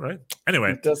doesn't count, right?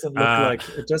 Anyway, it doesn't look like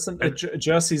it doesn't.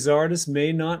 Jesse's artist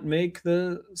may not make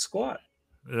the squad.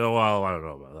 Well, I don't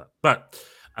know about that. But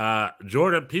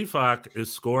Jordan Pifak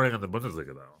is scoring in the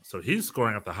Bundesliga though, so he's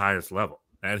scoring at the highest level.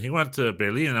 And he went to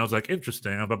Berlin, and I was like,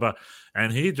 interesting.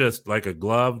 And he just like a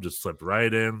glove just slipped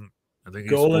right in. I think he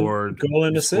scored goal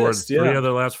and assist. Three of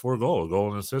the last 4 goals, goal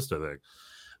and assist. I think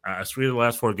 3 of the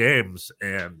last 4 games,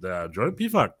 and Jordan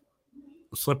Pifak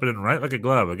slipping in right like a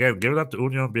glove. Again, give it up to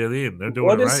Union Berlin. They're doing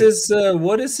it right.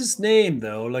 What is his name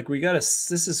though? Like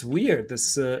this is weird.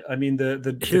 This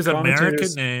his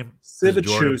American name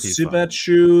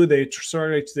Sibachu.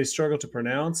 They struggle to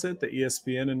pronounce it. The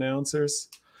ESPN announcers.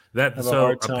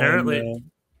 Apparently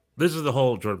this is the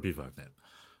whole Jordan Pifak name.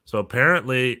 So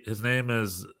apparently his name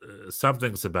is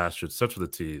something Sebastian, such with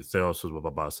a T. Sibachu.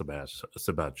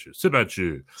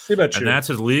 And that's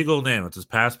his legal name. It's his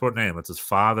passport name. It's his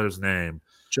father's name.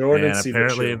 Jordan and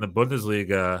apparently in the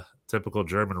Bundesliga, typical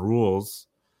German rules,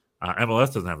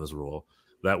 MLS doesn't have this rule,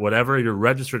 that whatever you're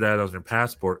registered as on your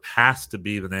passport has to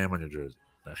be the name on your jersey.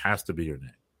 That has to be your name.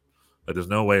 Like there's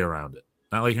no way around it.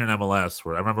 Not like here in MLS,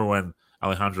 where I remember when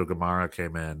Alejandro Gamara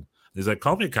came in, he's like,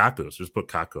 call me Kaku. So just put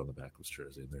Kaku on the back of his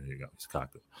jersey. And there you go. He's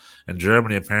Kaku. In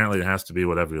Germany, apparently, it has to be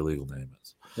whatever your legal name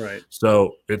is. Right.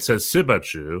 So it says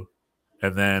Sibachu,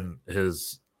 and then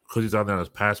because he's on there on his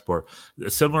passport,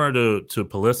 similar to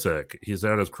Pulisic, he's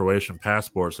there on his Croatian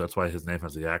passport, so that's why his name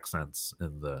has the accents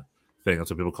in the thing.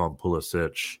 That's why people call him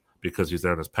Pulisic, because he's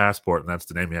there on his passport, and that's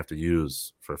the name you have to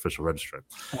use for official registering.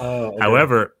 Oh, okay.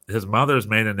 However, his mother's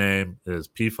maiden name is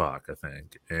Pifak, I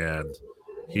think, and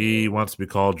he wants to be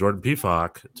called Jordan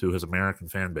Pifak to his American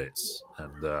fan base.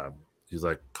 And he's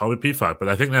like, call me Pifak. But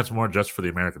I think that's more just for the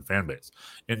American fan base.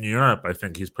 In Europe, I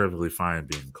think he's perfectly fine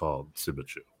being called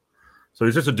Sibachu. So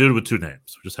he's just a dude with 2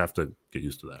 names. We just have to get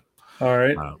used to that. All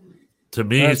right. To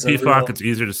me, it's Pifak. It's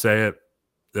easier to say it.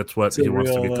 That's what he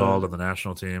wants to be called on the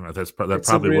national team. That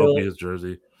probably will be his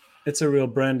jersey. It's a real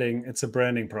branding. It's a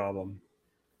branding problem.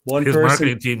 His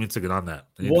marketing team needs to get on that.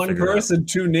 One person,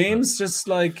 two names, just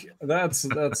like that's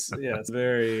yeah, it's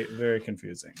very, very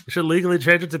confusing. You should legally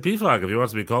change it to PFOC if he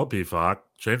wants to be called PFOC.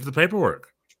 Change the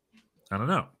paperwork. I don't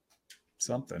know.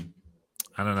 Something.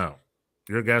 I don't know.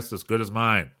 Your guess is as good as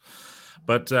mine.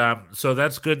 But so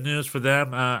that's good news for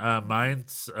them.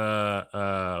 Mainz, who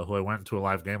I went to a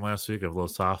live game last week, I have a little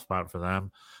soft spot for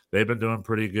them. They've been doing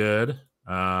pretty good.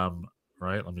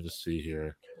 Right? Let me just see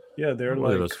here. Yeah, they're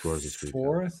like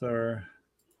fourth or...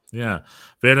 Yeah.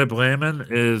 Werder Bremen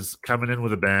is coming in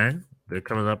with a bang. They're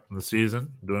coming up in the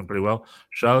season, doing pretty well.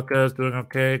 Schalke is doing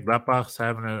okay. Gladbach's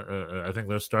having I think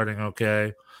they're starting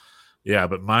okay. Yeah,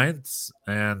 but Mainz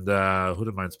and who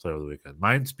did Mainz play over the weekend?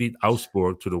 Mainz beat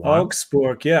Augsburg 2-1.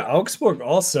 Augsburg, yeah. Augsburg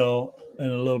also in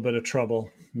a little bit of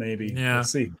trouble, maybe. Yeah.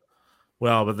 Let's see.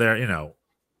 Well, but they're,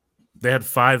 they had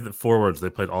 5 forwards. They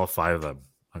played all 5 of them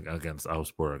against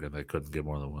Augsburg, and they couldn't get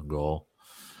more than 1 goal.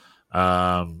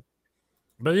 But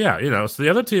yeah, so the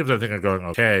other teams I think are going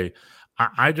okay.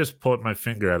 I just put my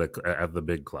finger at the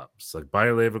big clubs like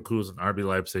Bayer Leverkusen, RB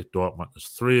Leipzig, Dortmund. There's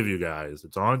 3 of you guys.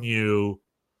 It's on you.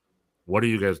 What are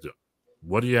you guys doing?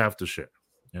 What do you have to share?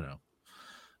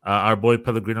 Our boy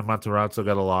Pellegrino Matarazzo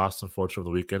got a loss, unfortunately,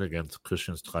 the weekend against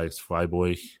Christian Streich's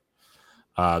Freiburg.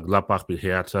 Gladbach beat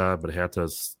Hertha, but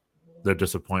Hertha's their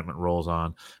disappointment rolls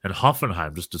on. And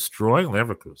Hoffenheim just destroying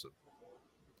Leverkusen.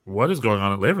 What is going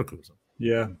on at Leverkusen?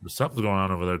 Yeah. There's something going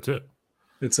on over there, too.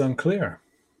 It's unclear.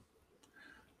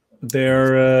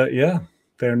 They're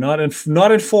not in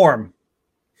form.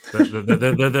 They're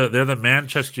the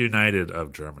Manchester United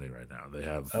of Germany right now. They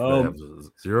have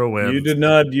 0 wins. You did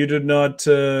not.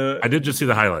 I did just see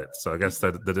the highlights, so I guess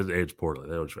that did age poorly.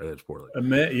 They aged poorly.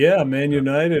 Man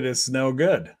United is now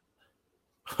good.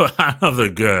 I don't know if they're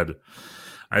good.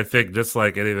 I think just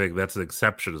like anything, that's an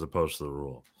exception as opposed to the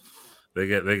rule. They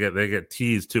get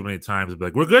teased too many times and be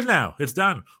like, "We're good now. It's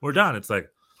done. We're done." It's like,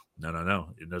 no.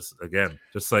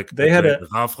 Just like they had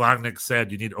Ralf Rangnick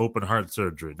said, you need open heart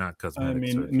surgery, not cosmetic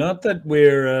surgery. Not that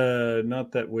we're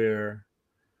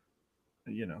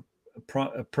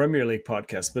a Premier League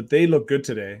podcast, but they look good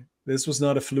today. This was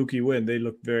not a fluky win. They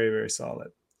look very, very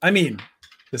solid. I mean,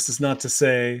 this is not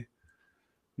to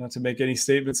make any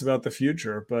statements about the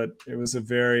future, but it was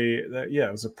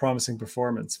it was a promising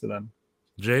performance for them.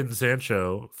 Jadon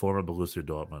Sancho, former Borussia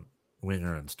Dortmund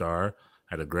winger and star,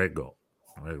 had a great goal.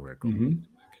 Mm-hmm.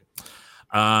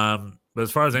 But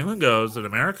as far as England goes, and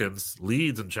Americans,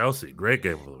 Leeds and Chelsea, great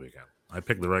game over the weekend. I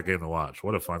picked the right game to watch.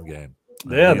 What a fun game!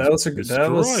 Yeah, that was a good.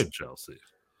 Destroyed Chelsea.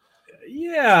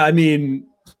 Yeah, I mean,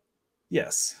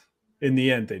 yes. In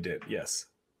the end, they did. Yes.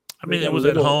 I mean, it was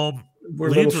at home.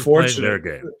 Leeds was playing their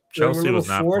game. Chelsea was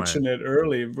not fortunate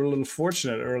early. We're a little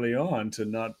fortunate early on to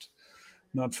not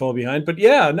fall behind. But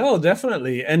yeah, no,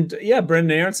 definitely. And yeah,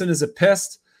 Brendan Aronson is a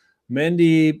pest.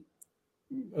 Mendy,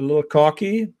 a little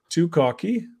cocky, too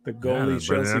cocky. The goalie,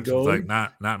 Chelsea goalie. Like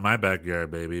not my backyard,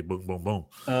 baby. Boom, boom, boom.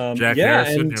 Jack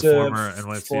Harrison, your former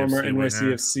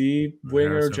NYCFC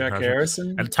winger, Jack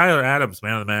Harrison, and Tyler Adams,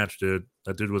 man of the match, dude.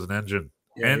 That dude was an engine.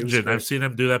 Yeah, I've seen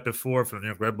him do that before for the New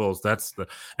York Red Bulls.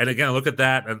 And again, look at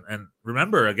that, and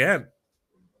remember again,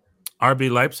 RB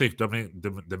Leipzig,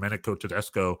 Domenico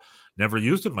Tedesco never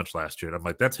used him much last year. And I'm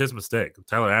like, that's his mistake.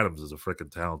 Tyler Adams is a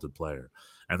freaking talented player.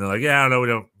 And they're like, yeah, no, we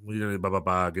don't,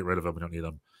 get rid of him. We don't need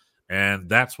him. And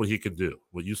that's what he can do.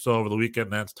 What you saw over the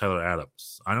weekend, that's Tyler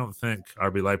Adams. I don't think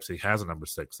RB Leipzig has a number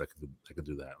 6 that can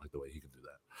do that, like the way he can do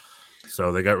that.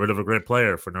 So they got rid of a great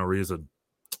player for no reason.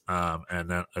 And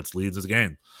that leads his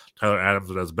game. Tyler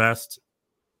Adams at his best.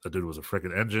 The dude was a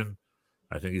freaking engine.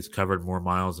 I think he's covered more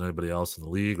miles than anybody else in the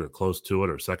league, or close to it,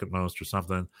 or second most, or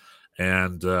something.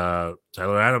 And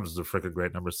Tyler Adams is a freaking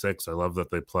great number 6. I love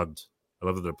that they're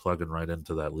plugging right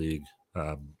into that league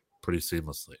pretty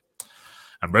seamlessly.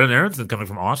 And Brendan Aronson coming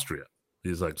from Austria,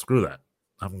 he's like, screw that.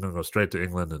 I'm going to go straight to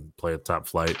England and play a top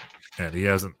flight. And he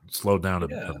hasn't slowed down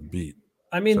a beat.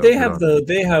 I mean, so they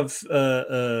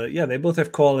both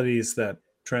have qualities that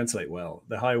translate well.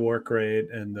 The high work rate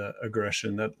and the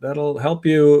aggression that'll help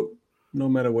you no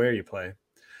matter where you play.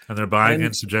 And they're buying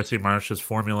into Jesse Marsh's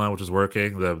formula, which is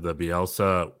working. The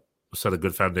Bielsa set a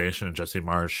good foundation, and Jesse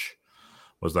Marsh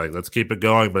was like, let's keep it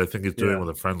going. But I think he's doing it with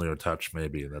a friendlier touch,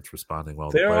 maybe, and that's responding well.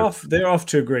 They're off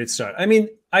to a great start. I mean,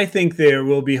 I think there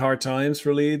will be hard times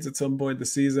for Leeds at some point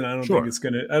this season. I don't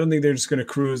think they're just gonna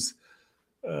cruise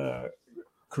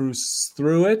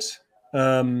through it.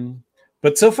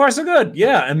 But so far so good.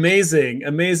 Yeah,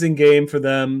 amazing game for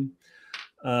them.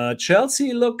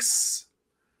 Chelsea looks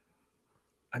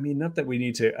I mean, not that we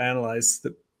need to analyze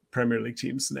the Premier League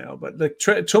teams now, but like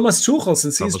Thomas Tuchel,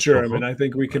 since he's German, I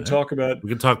think we can talk about. We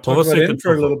can talk about Pulisic him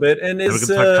for a little bit, and we can talk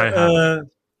Kai Havertz.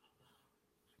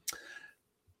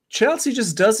 Chelsea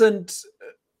just doesn't.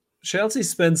 Chelsea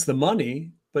spends the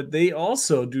money, but they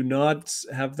also do not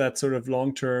have that sort of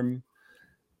long-term.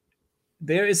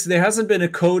 There hasn't been a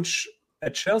coach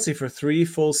at Chelsea for 3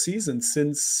 full seasons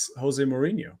since Jose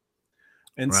Mourinho.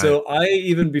 And so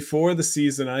even before the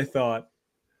season, I thought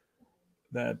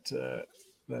that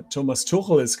Thomas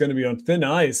Tuchel is going to be on thin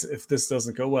ice if this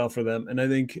doesn't go well for them. And I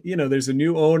think, there's a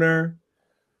new owner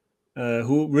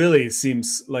who really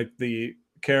seems like the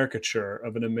caricature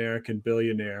of an American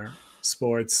billionaire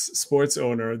sports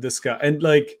owner, this guy. And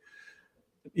like,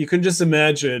 you can just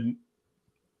imagine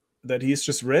that he's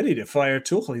just ready to fire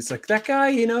Tuchel. He's like, that guy,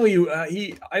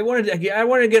 I wanted to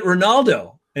get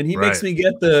Ronaldo, and he makes me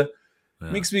get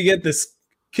this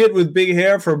kid with big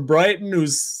hair from Brighton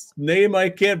whose name I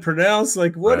can't pronounce.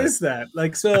 Like, what is that?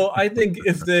 Like, so I think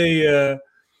if they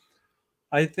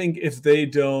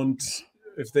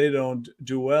don't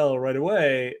do well right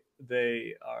away,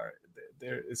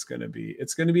 it's going to be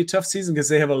a tough season because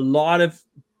they have a lot of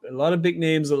big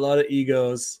names, a lot of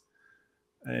egos.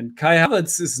 And Kai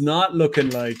Havertz is not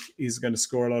looking like he's going to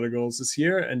score a lot of goals this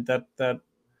year. And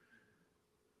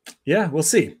we'll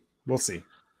see.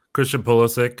 Christian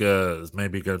Pulisic is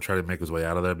maybe going to try to make his way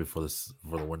out of there before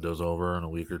the window's over in a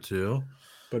week or two.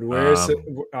 But where's he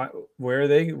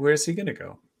going to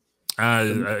go?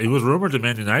 He was rumored to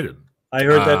Man United. I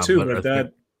heard that too, but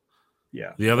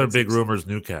the other big rumor is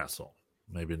Newcastle.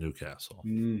 Maybe Newcastle.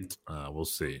 We'll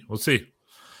see.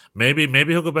 Maybe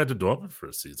he'll go back to Dortmund for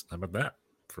a season. How about that?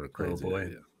 For a crazy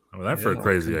idea. For a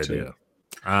crazy idea.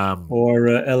 Or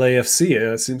LAFC.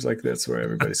 It seems like that's where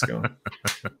everybody's going.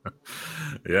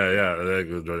 Yeah. They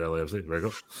go to LAFC. Very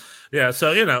cool. Yeah.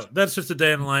 So that's just a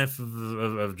day in the life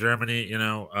of Germany.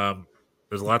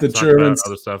 There's a lot to talk about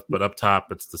other stuff, but up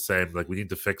top it's the same. Like, we need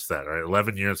to fix that. All right,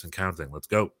 11 years and counting. Let's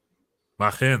go.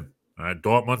 Mach in. All right,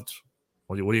 Dortmund.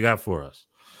 What do you got for us?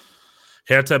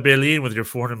 Hertha Berlin with your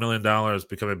 $400 million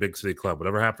become a big city club.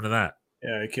 Whatever happened to that?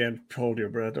 Yeah, you can't hold your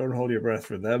breath. Don't hold your breath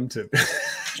for them to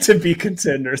be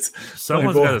contenders.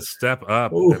 Someone's got to step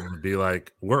up and be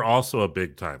like, we're also a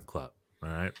big time club. All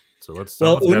right. So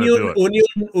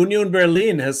Union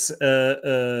Berlin has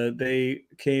they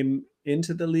came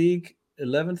into the league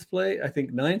 11th place, I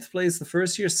think 9th place the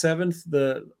first year, 7th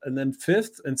and then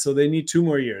 5th, and so they need 2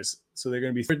 more years. So they're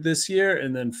going to be 3rd this year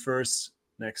and then 1st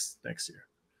next year.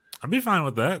 I'd be fine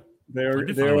with that.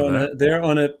 They're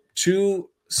on a 2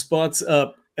 spots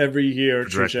up every year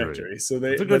trajectory. So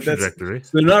they're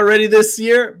not ready this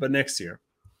year, but next year.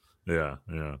 Yeah.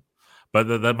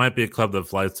 But that might be a club that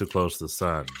flies too close to the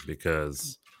sun,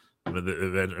 because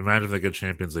imagine if they get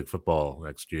Champions League football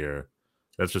next year.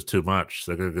 That's just too much.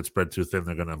 They're going to get spread too thin.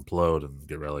 They're going to implode and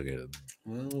get relegated.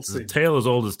 Well, we'll see. The tale as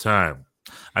old as time.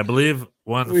 I believe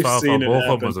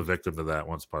Bochum was a victim to that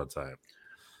once upon a time.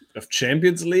 Of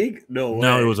Champions League? No way.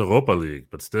 No, it was Europa League,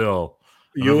 but still.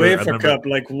 UEFA Cup,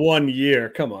 like 1 year.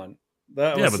 Come on.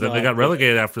 But then they got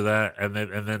relegated after that, and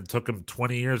then took them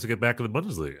 20 years to get back in the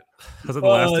Bundesliga. That's the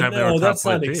last time they were top that's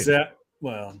not team.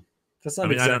 Well, that's not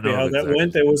exactly how that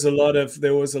went. There was a lot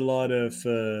of.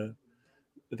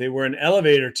 They were an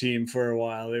elevator team for a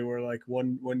while. They were like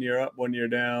one year up, 1 year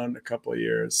down, a couple of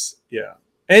years. Yeah.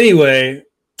 Anyway,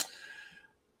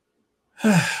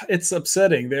 it's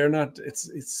upsetting. They're not.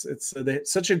 They had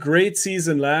such a great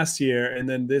season last year, and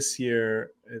then this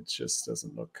year it just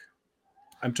doesn't look.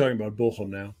 I'm talking about Bochum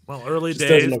now. Well, early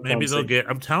days, maybe they'll get.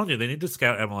 I'm telling you, they need to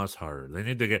scout MLS harder. They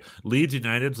need to get Leeds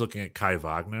United's looking at Kai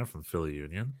Wagner from Philly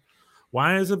Union.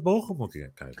 Why is it Bochum looking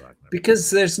at Kai Wagner? Because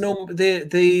there's no.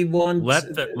 They want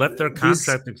let their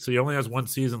contract. So he only has 1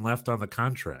 season left on the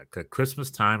contract. At Christmas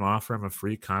time, offer him a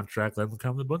free contract. Let him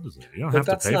come to the Bundesliga. You don't have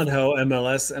to pay. But that's not how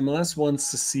MLS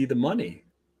wants to see the money.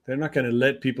 They're not going to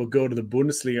let people go to the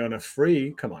Bundesliga on a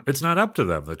free. Come on. It's not up to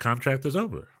them. The contract is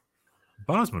over.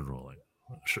 Bosman ruling.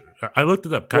 Sure. I looked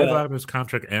it up. Kai Wagner's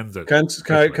contract ends at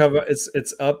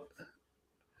it's up.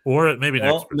 Or maybe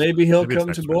next. Maybe he'll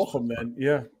come to Bochum then.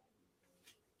 Yeah.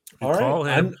 All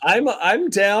right. I'm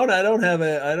down.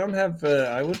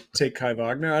 I would take Kai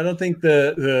Wagner. I don't think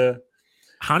the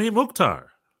Hani Mukhtar.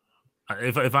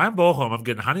 If I'm Bochum, I'm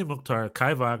getting Hani Mukhtar,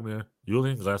 Kai Wagner,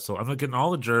 Julian Gressel. I'm getting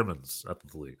all the Germans up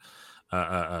the league.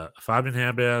 Fabian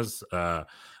Herbers.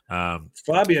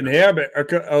 Fabian Herbert.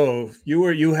 Oh,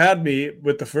 you had me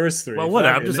with the first 3. Well, what?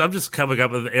 I'm just coming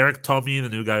up with Eric Tommy, the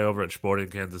new guy over at Sporting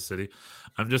Kansas City.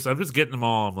 I'm just getting them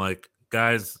all. I'm like,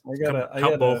 guys,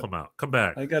 help Bochum out. Come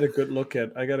back. I got a good look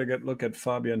at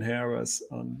Fabian Harris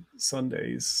on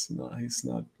Sunday. He's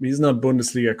not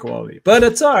Bundesliga quality, but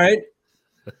it's all right.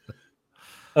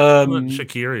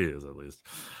 Shaqiri is at least.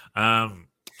 Cool.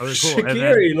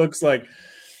 Shaqiri looks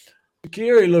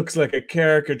like a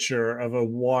caricature of a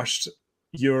washed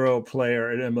Euro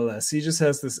player at MLS. He just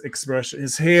has this expression.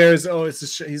 His hair is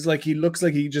he looks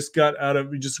like he just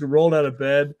rolled out of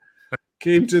bed,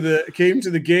 came to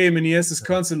the game, and he has this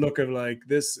constant look of like,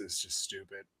 this is just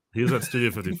stupid. He was at Studio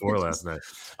 54 last night.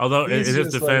 Although in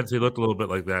his defense, he looked a little bit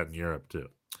like that in Europe too.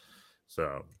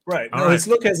 So right, his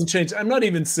look hasn't changed. I'm not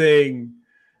even saying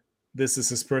this is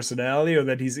his personality or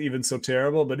that he's even so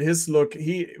terrible, but his look,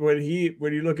 when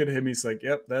you look at him, he's like,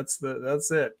 yep, that's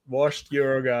it. Washed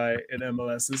Euro guy in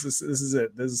MLS. This is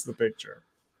it. This is the picture.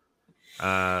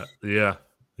 Yeah.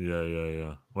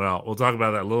 Well, we'll talk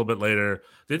about that a little bit later.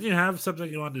 Didn't you have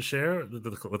something you wanted to share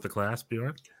with the class,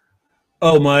 Bjorn?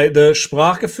 Oh, the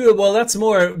SPRACHGEFÜHL. Well, that's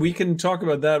more. We can talk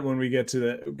about that when we get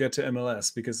to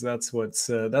MLS, because that's what's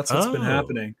been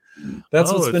happening.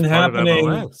 That's what's been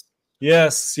happening.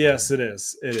 Yes, it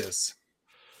is.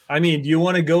 I mean, do you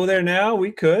want to go there now?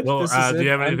 We could. Well, do you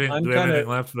have anything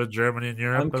left with Germany and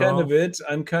Europe?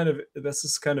 This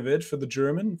is kind of it for the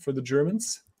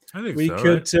Germans. I think we so,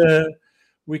 could. Right?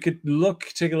 We could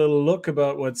take a little look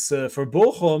about what's for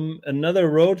Bochum. Another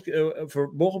road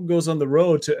for Bochum goes on the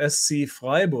road to SC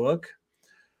Freiburg.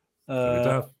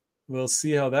 We'll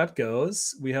see how that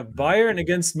goes. We have Bayern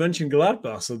against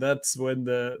Mönchengladbach, so that's when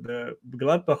the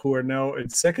Gladbach, who are now in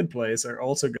second place, are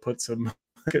also going to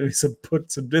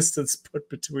put some distance put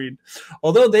between.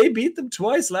 Although they beat them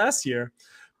twice last year,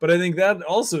 but I think that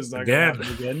also is not going to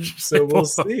happen again. So we'll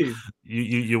see.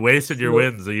 You wasted your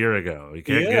wins a year ago. You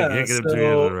can't get them 2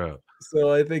 years in a row.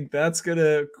 So I think that's going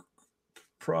to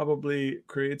probably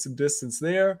create some distance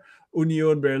there.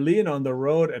 Union Berlin on the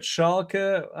road at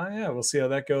Schalke. We'll see how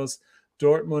that goes.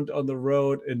 Dortmund on the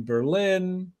road in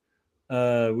Berlin.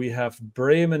 We have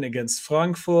Bremen against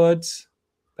Frankfurt.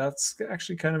 That's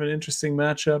actually kind of an interesting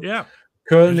matchup. Yeah.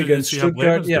 Köln against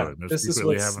Stuttgart. Yeah, this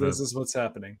is what's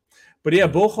happening. But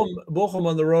Bochum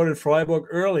on the road in Freiburg.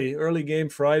 Early game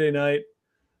Friday night.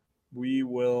 We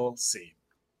will see.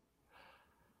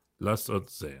 Lass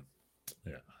uns sehen.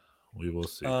 Yeah, we will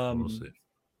see. We'll see.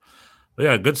 But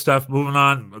yeah, good stuff. Moving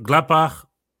on. Gladbach.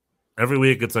 Every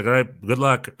week, it's like, all right, good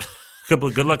luck. Good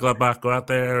luck, Gladbach. Go out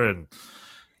there and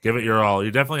give it your all.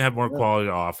 You definitely have more quality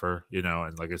to offer,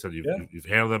 and like I said, you've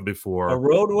handled them before. A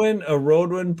road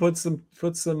win puts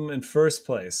them in first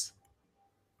place.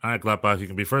 All right, Gladbach, you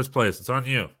can be first place. It's on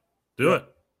you. Do it.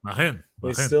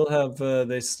 They still have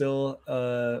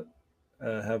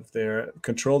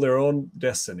control their own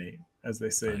destiny, as they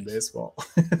say in baseball.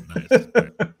 Nice.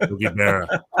 Yogi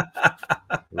Berra.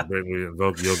 We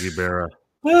invoke Yogi Berra.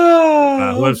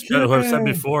 Who I've said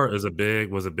before was a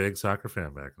big soccer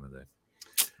fan back in the day.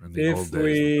 In the old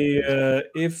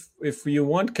days. If you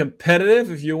want a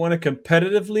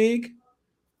competitive league,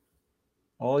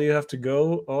 all you have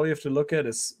to look at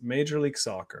is Major League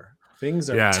Soccer. Things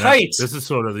are tight. This is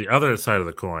sort of the other side of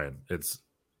the coin. It's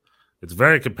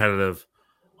very competitive,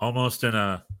 almost in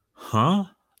a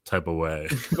type of way.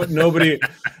 But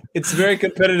it's very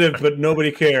competitive, but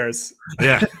nobody cares.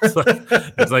 Yeah.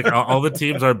 It's like all the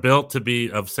teams are built to be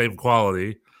of same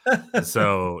quality.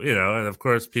 So, and of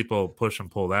course people push and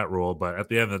pull that rule, but at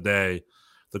the end of the day,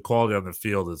 the quality on the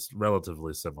field is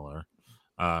relatively similar.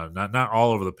 Not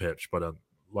all over the pitch, but on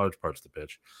large parts of the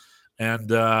pitch. And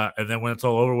then when it's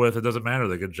all over with, it doesn't matter.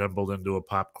 They get jumbled into a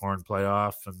popcorn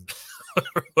playoff, and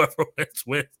whoever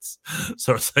wins.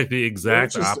 So it's like the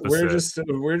exact opposite. We're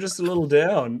just a little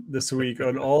down this week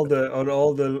on all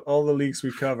the leagues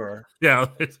we cover. Yeah,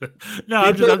 no,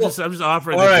 I'm just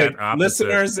offering. All right,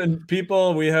 listeners and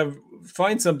people,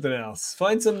 find something else.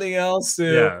 Find something else.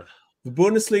 The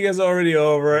Bundesliga is already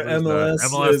over.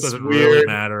 MLS doesn't really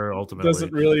matter. Ultimately,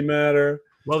 doesn't really matter.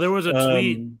 Well, there was a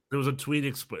tweet.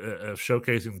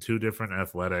 Showcasing two different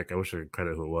athletic. I wish I could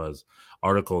credit who it was.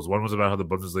 Articles. One was about how the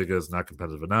Bundesliga is not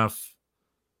competitive enough,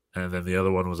 and then the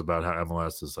other one was about how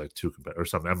MLS is like too competitive or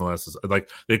something. MLS is like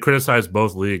they criticize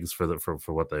both leagues for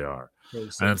what they are,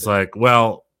 and it's like,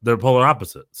 well, they're polar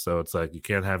opposites. So it's like you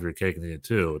can't have your cake and eat it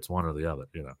too. It's one or the other,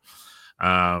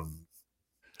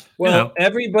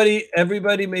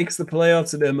 Everybody makes the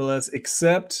playoffs at MLS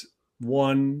except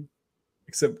one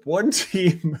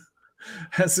team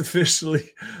has officially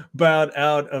bowed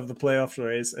out of the playoff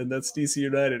race, and that's DC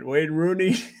United. Wayne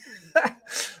Rooney.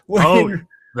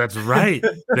 That's right.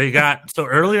 They got so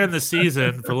earlier in the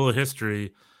season, for a little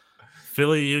history,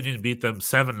 Philly Union beat them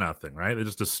 7-0, right? They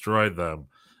just destroyed them.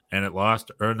 and it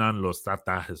lost Hernan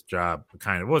Losada his job.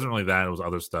 Kind of. It wasn't really that. It was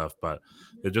other stuff, but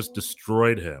it just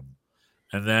destroyed him.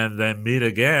 And then they meet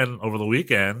again over the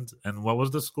weekend. And what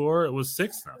was the score? It was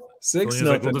 6-0. 6-0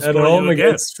 like, we'll at home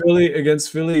against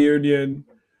Philly Union.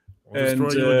 We'll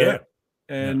destroy you again.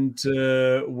 And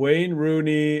Wayne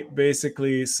Rooney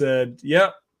basically said, "Yeah,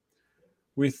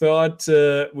 we thought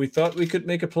we could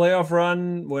make a playoff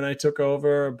run when I took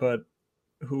over, but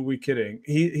who are we kidding?"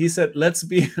 He said, "Let's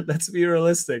be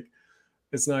realistic.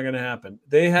 It's not going to happen."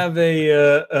 They have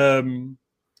an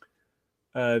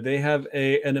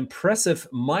impressive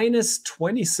minus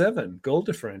 27 goal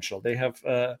differential. They have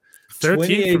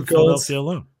 28 goals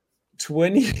alone.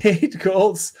 28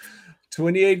 goals.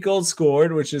 28 goals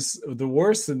scored, which is the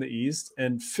worst in the East,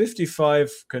 and 55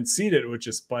 conceded, which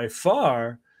is by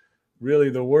far really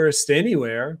the worst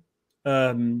anywhere.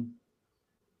 And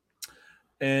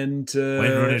Wayne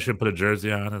Rooney should put a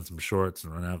jersey on and some shorts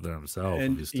and run out there himself.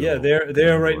 And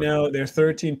they're right now. They're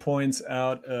 13 points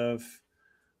out of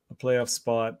a playoff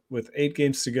spot with 8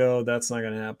 games to go. That's not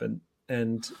going to happen,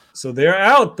 and so they're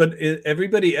out. But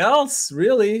everybody else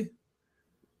really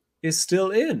is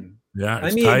still in. Yeah,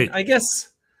 I mean, tight. I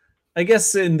guess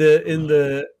in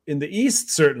the East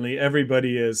certainly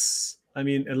everybody is. I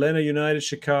mean, Atlanta United,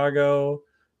 Chicago,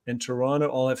 and Toronto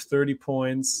all have 30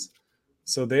 points,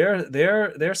 so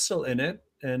they're still in it,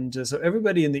 and so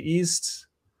everybody in the East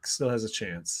still has a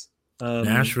chance.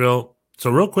 Nashville. So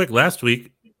real quick, last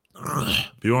week,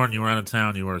 Bjorn, you were out of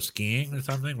town. You were skiing or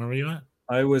something. Where were you at?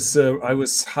 I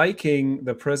was hiking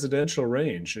the Presidential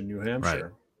Range in New Hampshire.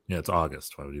 Right. Yeah, it's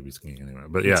August. Why would you be skiing anywhere?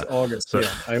 But yeah, it's August. So,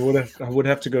 yeah, I would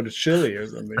have to go to Chile or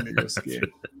something to go skiing.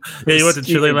 Yeah, you went to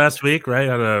Chile last week, right?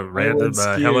 On a random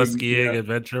hella skiing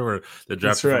adventure where they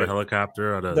dropped from a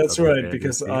helicopter on a. That's right,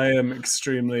 because I am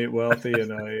extremely wealthy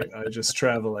and I just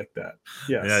travel like that.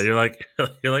 Yes. Yeah, you're like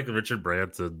Richard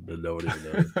Branson, and nobody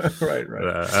knows. Right.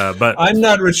 But I'm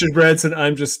not Richard Branson.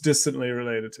 I'm just distantly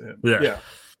related to him. Yeah.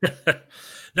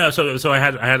 No, so I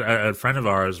had a friend of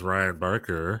ours, Ryan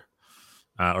Barker.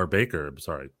 Or Baker,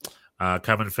 sorry,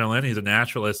 come and fill in. He's a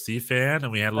natural SC fan,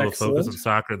 and we had a little focus on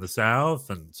soccer in the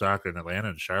South and soccer in Atlanta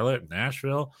and Charlotte and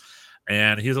Nashville.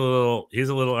 And he's a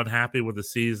little unhappy with the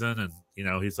season, and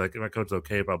he's like, my coach's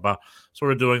okay, blah blah. So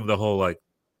we're doing the whole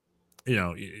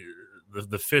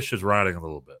the fish is rotting a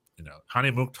little bit.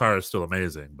 Hani Mukhtar is still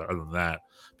amazing, but other than that,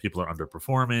 people are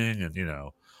underperforming, and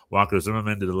Walker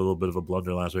Zimmerman did a little bit of a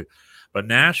blunder last week. But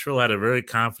Nashville had a very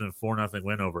confident 4-0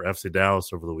 win over FC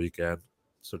Dallas over the weekend.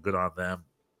 So good on them.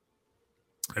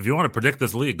 If you want to predict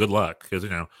this league, good luck, because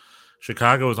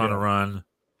Chicago is on a run,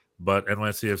 but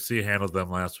NYCFC handled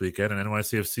them last weekend, and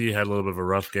NYCFC had a little bit of a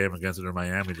rough game against Inter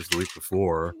Miami just the week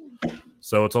before.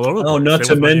 So it's all over. Not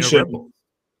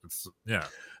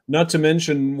to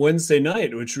mention Wednesday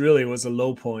night, which really was a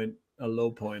low point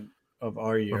of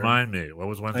our year. Remind me, what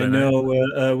was Wednesday night? I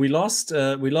know we lost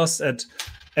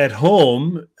at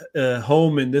home.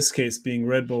 Home in this case being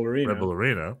Red Bull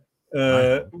Arena.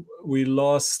 We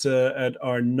lost at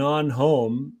our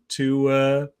non-home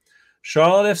to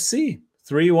Charlotte FC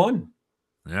 3-1.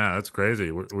 Yeah, that's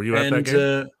crazy. Were you at that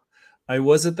game? I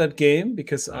was at that game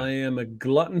because I am a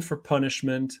glutton for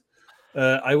punishment.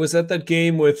 I was at that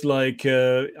game with I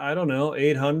don't know,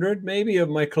 800 maybe of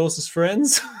my closest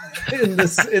friends in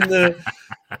the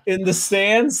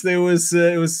stands. There was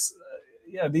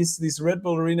these Red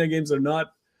Bull Arena games are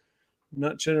not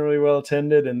generally well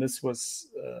attended, and this was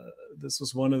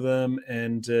one of them,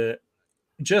 and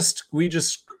we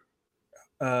just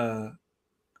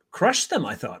crushed them.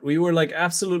 I thought we were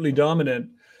absolutely dominant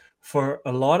for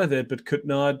a lot of it, but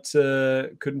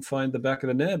couldn't find the back of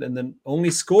the net, and then only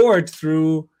scored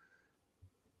through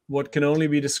what can only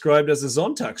be described as a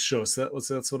Sonntagsschuss.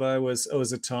 That's what I was. Oh,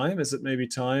 is it time? Is it maybe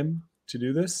time to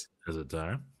do this? Is it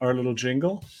time? Our little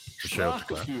jingle.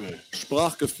 Sprachgefühl.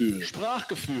 Sprachgefühl.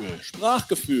 Sprachgefühl.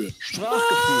 Sprachgefühl.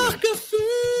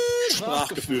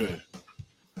 Sprachgefühl.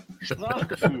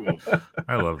 Sprachgefühl.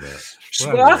 I love that.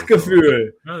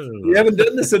 Sprachgefühl. We haven't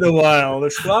done this in a while. The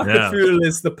Sprachgefühl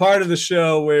is the part of the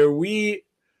show where we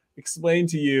explain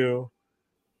to you,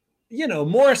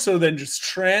 more so than just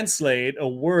translate a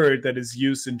word that is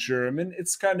used in German.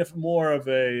 It's kind of more of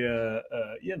a,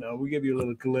 we give you a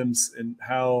little glimpse in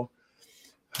how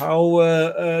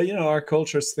our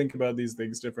cultures think about these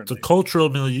things differently. It's a cultural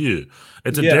milieu.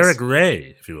 It's a Derek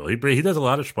Ray, if you will. He does a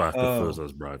lot of Sprachgefühl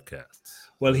those broadcasts.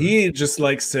 Well, he just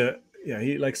likes to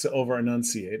over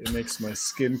enunciate. It makes my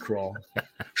skin crawl.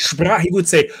 He would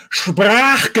say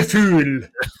Sprachgefühl.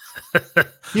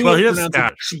 He does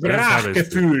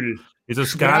Sprachgefühl. He's a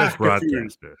Scottish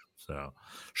broadcaster. So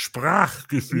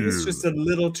Sprachgefühl. He's just a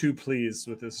little too pleased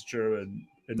with his German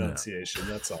enunciation.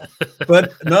 Yeah. That's all.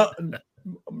 But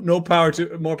more power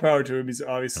to him. He's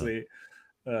obviously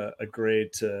a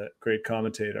great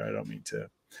commentator. I don't mean to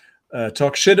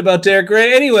talk shit about Derek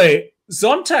Gray. Anyway,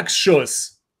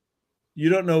 Sonntagsschuss. You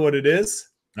don't know what it is?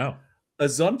 No. A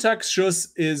Sonntagsschuss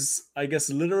is, I guess,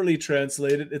 literally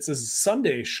translated, it's a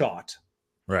Sunday shot.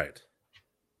 Right.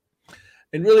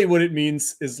 And really what it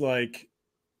means is like,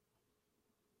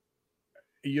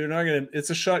 it's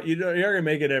a shot, you're not going to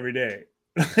make it every day.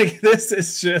 Like this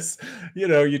is just,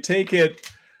 you take it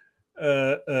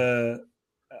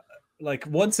like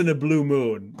once in a blue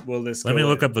moon. Will this Let me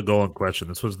look up the goal in question.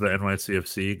 This was the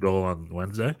NYCFC goal on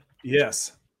Wednesday?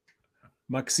 Yes.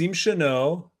 Maxime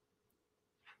Chanot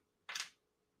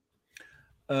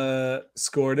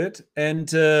scored it,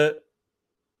 and I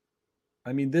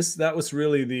mean that was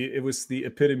really the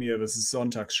epitome of a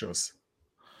Sonntagsschuss.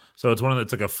 So it's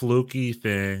like a fluky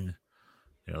thing.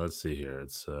 Yeah, let's see here.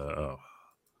 It's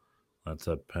that's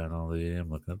a penalty. I'm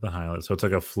looking at the highlights. So it's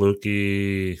like a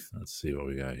fluky. Let's see what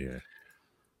we got here.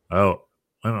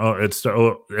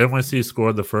 NYC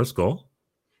scored the first goal.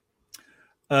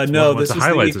 No, this the was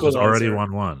highlights. The it's already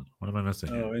 1-1. What am I missing?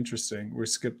 Oh, interesting. We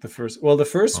skipped the first. Well, the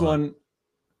first one.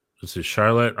 Let's see.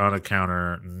 Charlotte on a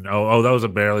counter. Oh, that was a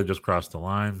barely just crossed the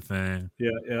line thing. Yeah.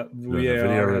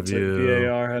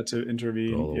 VAR had to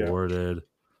intervene. Goal awarded.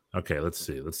 Okay, let's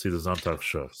see. Let's see the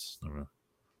Sonntagsschuss.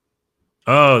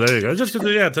 Oh, there you go.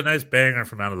 It's a nice banger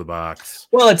from out of the box.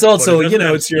 Well, it's also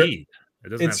it's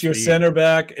your center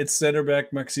back. It's center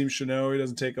back Maxime Chanot. He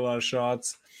doesn't take a lot of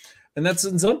shots. And that's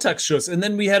in Sonntagsschuss. And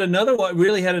then we had another one.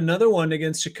 Really had another one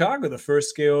against Chicago. The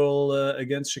first goal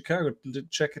against Chicago.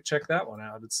 Check that one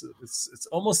out. It's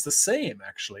almost the same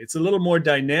actually. It's a little more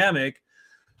dynamic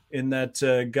in that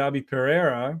Gabi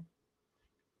Pereira.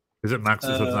 Is it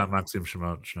Maxime? So it's not Maxime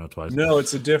Chanot twice. No,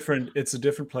 it's a different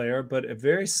player, but a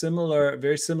very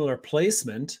similar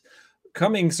placement.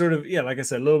 Coming sort of like I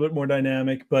said, a little bit more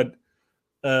dynamic, but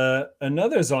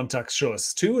another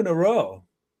Sonntagsschuss, 2 in a row.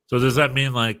 So does that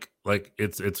mean like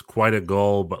it's quite a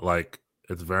goal, but like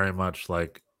it's very much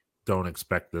like don't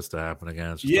expect this to happen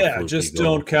again? Just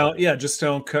don't count. Yeah, just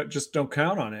don't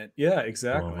count on it. Yeah,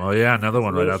 exactly. Oh yeah, another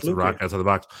one right outside the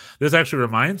box. This actually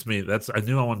reminds me. I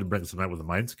knew I wanted to bring something up with the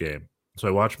Mainz game, so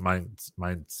I watched Mainz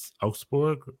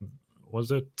Augsburg.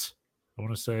 Was it? I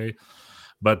want to say,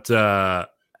 but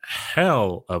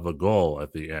hell of a goal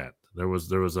at the end. There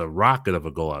was a rocket of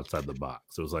a goal outside the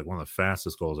box. It was like one of the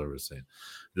fastest goals I've ever seen.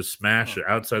 Just smash it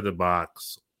outside the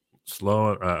box,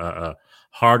 slow,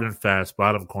 hard and fast,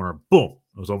 bottom corner, boom.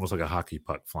 It was almost like a hockey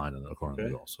puck flying in the corner of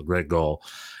the goal. So great goal.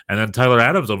 And then Tyler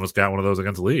Adams almost got one of those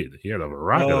against Leeds. He had a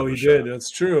rocket. Oh, he did. That's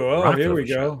true. Oh, here we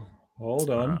go. Hold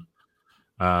on.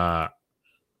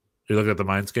 You looking at the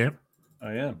Mainz game?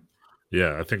 I am.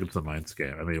 Yeah, I think it's the Mainz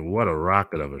game. I mean, what a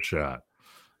rocket of a shot.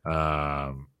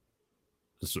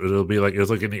 It'll be like it was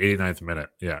like in the 89th minute.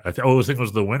 Yeah, I think it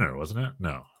was the winner, wasn't it?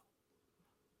 No.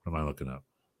 What am I looking up?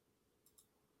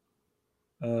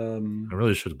 I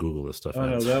really should Google this stuff. Oh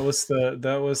no, that was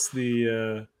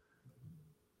the.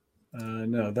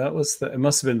 It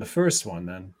must have been the first one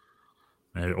then.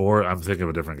 Maybe, or I'm thinking of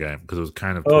a different game because it was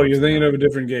kind of. Oh, you're thinking of a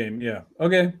different game. Yeah.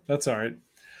 Okay, that's all right.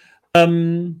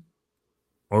 Or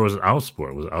was it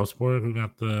Augsburg? Was it Augsburg who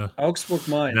got the Augsburg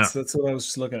Mainz? No. That's what I was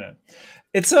just looking at.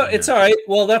 It's all right.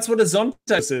 Well, that's what a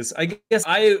Sonntagsschuss is. I guess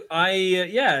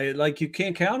like you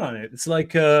can't count on it. It's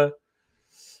like the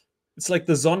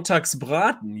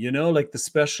Sonntagsbraten, like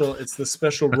the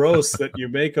special roast that you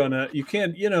make on you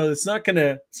can't, it's not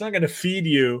gonna feed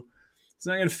you. It's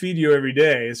not gonna feed you every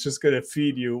day. It's just gonna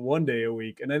feed you one day a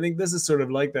week. And I think this is sort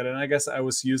of like that. And I guess I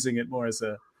was using it more as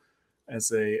a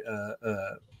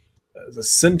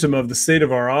symptom of the state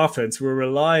of our offense. We're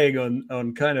relying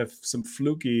on kind of some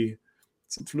fluky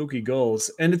goals,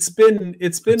 and it's been a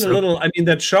little. I mean,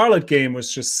 that Charlotte game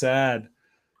was just sad.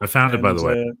 I found it, by the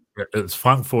way. It's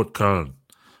Frankfurt Köln.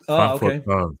 Okay.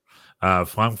 Köln.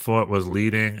 Frankfurt was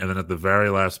leading, and then at the very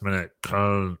last minute,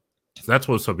 Köln. That's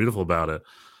what's so beautiful about it.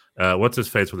 What's his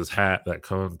face with his hat? That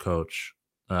Köln coach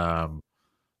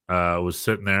was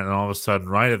sitting there, and all of a sudden,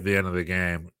 right at the end of the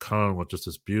game, Köln with just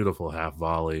this beautiful half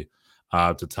volley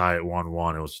to tie it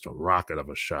 1-1. It was just a rocket of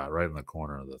a shot right in the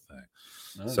corner of the thing.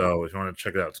 Oh. So if you want to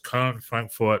check it out, it's Köln,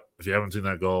 Frankfurt. If you haven't seen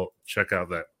that goal, check out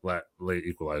that late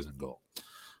equalizing goal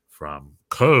from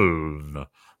Köln,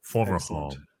 former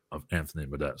home of Anthony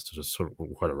Modeste. Just sort of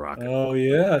quite a rocket. Oh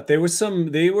yeah, they were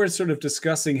sort of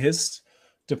discussing his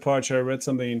departure. I read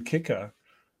something in Kicker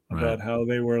about how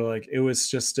they were like it was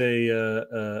just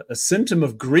a symptom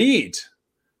of greed.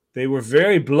 They were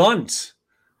very blunt,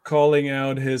 calling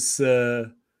out his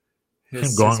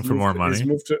him going for more money.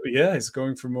 He's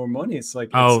going for more money. It's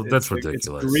like that's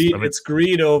ridiculous. It's greed. It's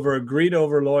greed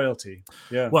over loyalty.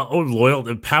 Yeah. Well,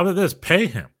 loyalty. How did this pay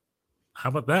him? How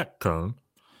about that, Cone?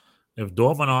 If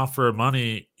Dortmund offer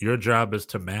money, your job is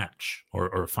to match,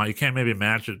 or find. You can't maybe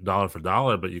match it dollar for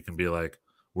dollar, but you can be like,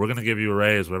 we're going to give you a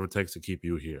raise, whatever it takes to keep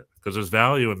you here, because there's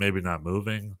value in maybe not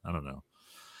moving. I don't know,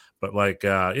 but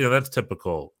that's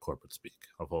typical corporate speak.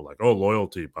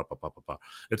 Loyalty, blah, blah, blah, blah, blah.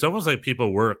 It's almost like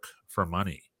people work for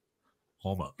money,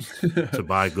 almost to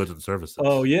buy goods and services.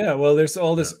 Oh yeah, well, there's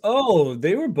all this. Yeah. Oh,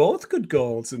 they were both good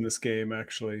goals in this game,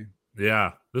 actually.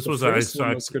 Yeah, this was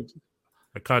good.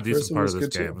 I caught a decent part of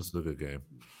this game. This is a good game.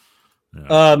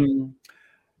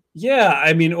 Yeah.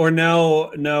 I mean, or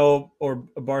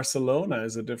Barcelona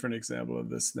is a different example of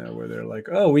this now, where they're like,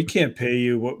 oh, we can't pay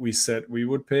you what we said we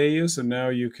would pay you, so now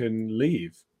you can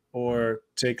leave or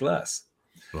take less.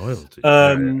 Loyalty.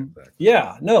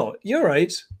 Yeah, no, you're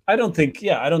right. I don't think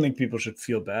people should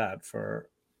feel bad for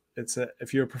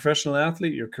if you're a professional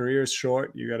athlete, your career is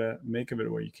short, you got to make of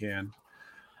it what you can.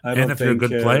 If you're a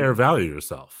good player, value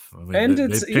yourself. I mean,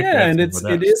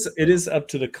 it is up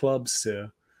to the clubs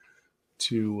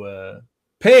to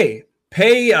pay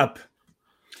up.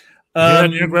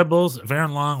 New York Red Bulls, if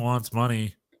Aaron Long wants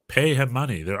money, pay him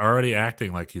money. They're already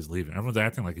acting like he's leaving. Everyone's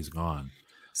acting like he's gone.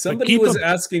 Somebody was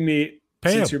asking me,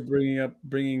 since you're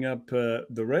bringing up the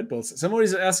Red Bulls,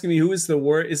 somebody's asking me who is the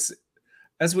worst.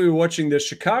 As we were watching the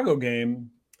Chicago game,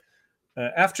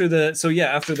 after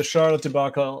the Charlotte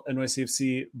debacle,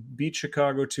 NYCFC beat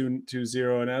Chicago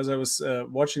 2-0, and as I was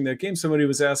watching that game, somebody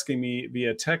was asking me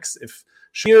via text if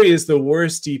Shaqiri is the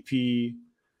worst DP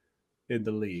in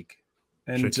the league,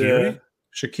 and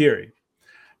Shaqiri.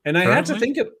 And I had to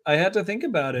think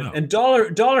about it. No. And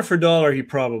dollar for dollar, he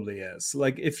probably is.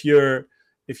 Like if you're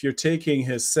taking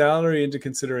his salary into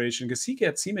consideration, because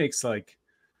he makes like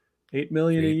 $8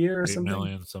 million a year or something. $8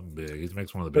 million, something big. He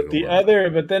makes one of the big.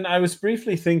 But then I was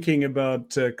briefly thinking about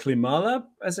Klimala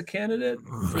as a candidate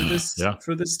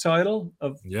for this title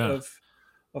of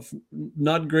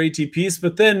not great DPs.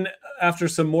 But then after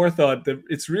some more thought, that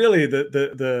it's really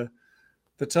the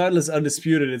title is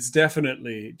undisputed. It's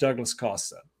definitely Douglas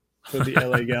Costa for the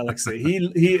LA Galaxy.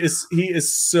 He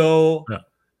is so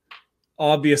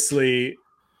obviously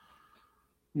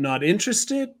not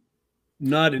interested,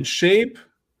 not in shape.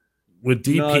 With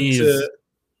DPs,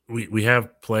 we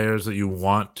have players that you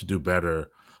want to do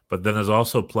better, but then there's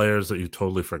also players that you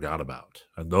totally forgot about,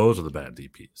 and those are the bad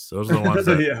DPs. Those are the ones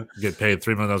that get paid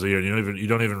 $3 million a year, and you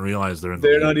don't even realize they're in.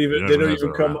 They don't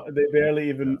even come. They barely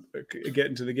even get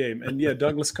into the game. And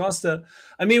Douglas Costa.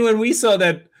 I mean, when we saw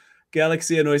that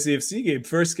Galaxy and NYCFC game,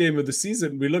 first game of the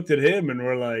season, we looked at him and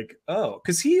we're like, oh,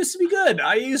 because he used to be good.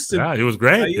 He was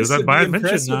great. He was at Bayern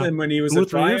München with him when he was at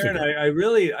Bayern. I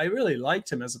really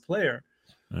liked him as a player.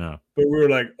 Yeah, but we were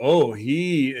like, oh,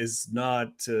 he is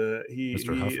not. He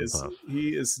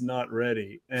is not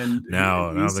ready. And now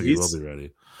I don't think he will be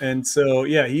ready. And so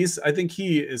I think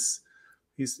he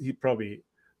probably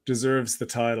deserves the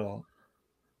title.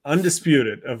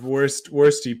 Undisputed of worst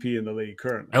DP in the league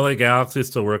currently. LA Galaxy is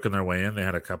still working their way in. They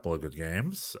had a couple of good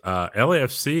games.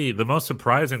 LAFC, the most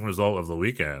surprising result of the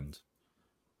weekend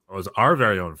was our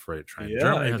very own freight train.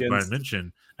 Germany has Bayern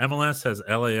München. MLS has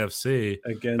LAFC.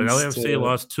 But LAFC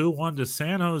lost 2-1 to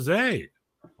San Jose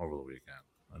over the weekend.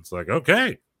 It's like,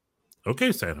 okay,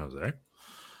 San Jose.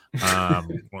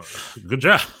 Well, good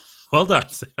job. Well done,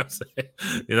 San Jose.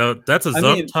 That's a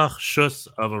Sonntagsschuss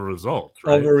of a result.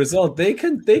 Right? Of a result, they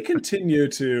continue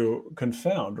to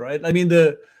confound, right? I mean,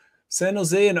 the San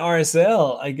Jose and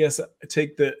RSL, I guess,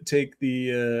 take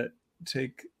the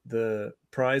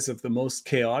prize of the most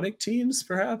chaotic teams,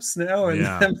 perhaps now. And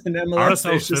MLS,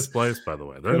 RSL's fifth place, by the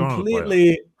way. They're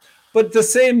completely. But the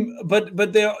same,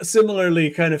 but they're similarly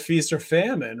kind of feast or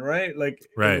famine, right? Like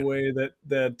in a way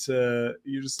that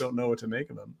you just don't know what to make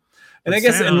of them. And I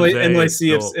guess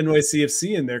NYCFC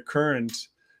in their current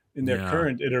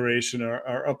iteration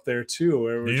are up there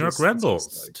too. New York Red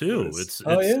Bulls too. It's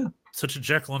such a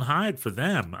Jekyll and Hyde for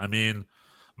them. I mean,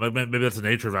 maybe that's the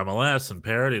nature of MLS and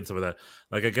parity and stuff like that.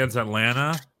 Like against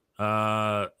Atlanta,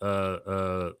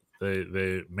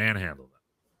 they manhandled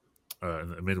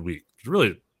them in midweek.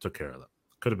 Really took care of them.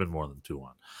 Could have been more than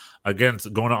 2-1.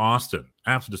 Against going to Austin,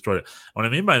 absolutely destroyed it. What I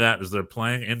mean by that is they're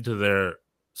playing into their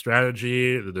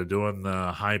strategy. They're doing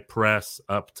the high press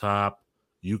up top.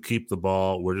 You keep the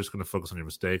ball. We're just going to focus on your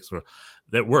mistakes.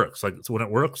 That works. Like so when it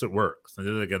works, it works. They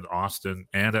did it against Austin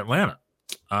and Atlanta.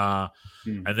 And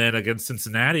then against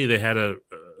Cincinnati, they had a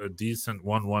decent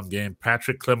 1-1 game.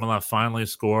 Patrick Klimala finally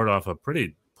scored off a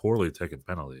pretty poorly taken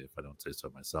penalty, if I don't say so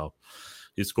myself.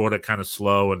 He scored it kind of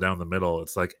slow and down the middle.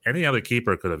 It's like any other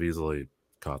keeper could have easily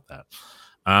caught that.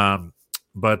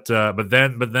 But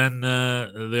then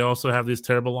they also have these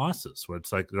terrible losses where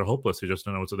it's like they're hopeless. You just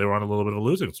don't know. So they were on a little bit of a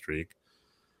losing streak.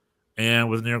 And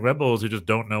with New York Red Bulls, you just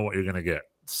don't know what you're going to get.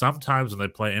 Sometimes when they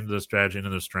play into their strategy, into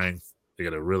their strength, they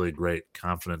get a really great,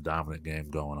 confident, dominant game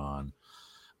going on.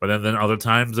 But then other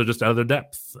times they're just out of their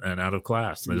depth and out of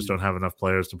class. And they just don't have enough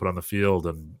players to put on the field.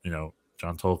 And,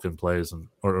 John Tolkien plays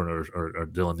or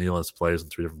Dylan Nealis plays in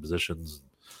 3 different positions.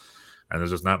 And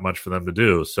there's just not much for them to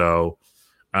do. So,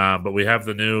 but we have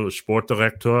the new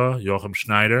Sportdirektor, Joachim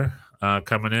Schneider,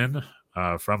 coming in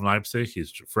from Leipzig.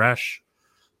 He's fresh.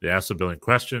 They asked a billion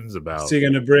questions about. Is he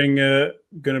going to bring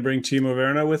Timo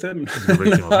Werner with him?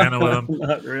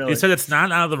 Not really. He said it's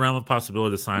not out of the realm of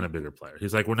possibility to sign a bigger player.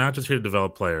 He's like, we're not just here to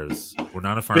develop players. We're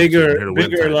not a farm team. We're here to win.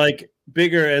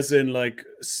 Bigger as in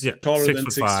taller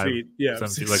than 6 feet. Yeah,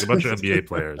 like a bunch of NBA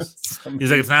players. He's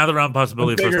like, it's not out of the realm of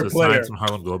possibility for us to sign some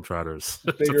Harlem Globetrotters.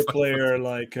 A bigger player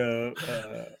like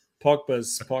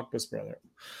Pogba's brother.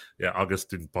 Yeah,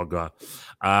 Augustin Pogba.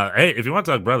 Hey, if you want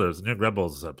to talk brothers, the New York Red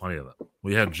Bulls has plenty of them.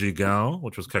 We had Gigão,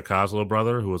 which was Kaká's little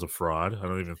brother, who was a fraud. I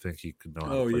don't even think he could know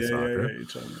how to play soccer. You're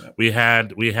talking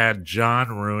about. We had John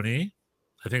Rooney.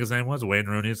 I think his name was Wayne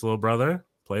Rooney's little brother.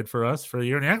 Played for us for a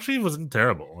year, and he actually wasn't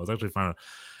terrible. It was actually fine.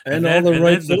 And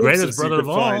the greatest brother of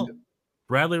all,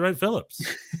 Bradley Wright Phillips.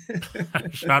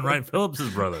 Sean Wright Phillips'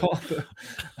 brother.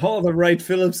 All the Wright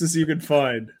Phillipses you could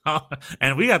find.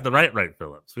 And we got the Wright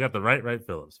Phillips. We got the Wright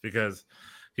Phillips because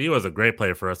he was a great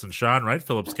player for us. And Sean Wright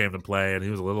Phillips came to play, and he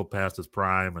was a little past his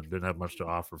prime and didn't have much to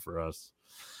offer for us.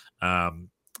 And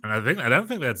I don't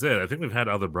think that's it. I think we've had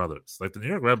other brothers. Like the New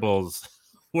York Red Bulls,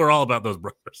 we're all about those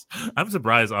brothers. I'm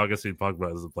surprised Augustin Pogba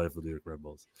doesn't play for the New York Red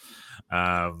Bulls.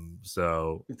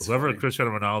 So it's whoever funny.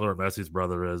 Cristiano Ronaldo or Messi's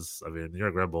brother is, I mean, New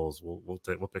York Red Bulls, we'll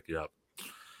pick you up.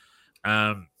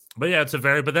 But yeah,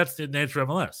 but that's the nature of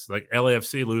MLS. Like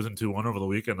LAFC losing 2-1 over the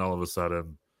weekend, all of a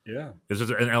sudden. Yeah, it's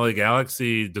just an LA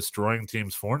Galaxy destroying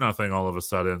teams 4-0 all of a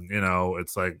sudden.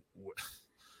 It's like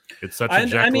it's such a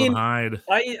Jekyll and Hyde.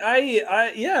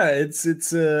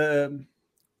 It's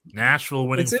Nashville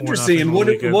winning. It's interesting. And what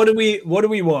do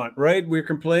we want? Right? We're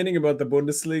complaining about the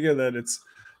Bundesliga that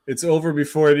it's over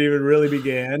before it even really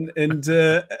began, and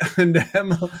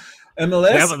MLS. The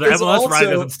MLS ride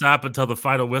doesn't stop until the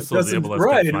final whistle. Of the MLS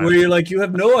right, where you're like, you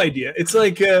have no idea. It's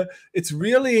like it's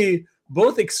really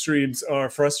both extremes are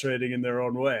frustrating in their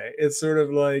own way. It's sort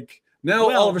of like now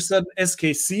all of a sudden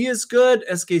SKC is good.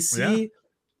 SKC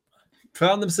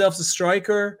found themselves a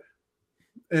striker.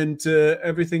 And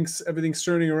everything's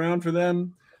turning around for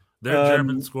them. Their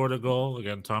German scored a goal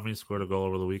again. Tommy scored a goal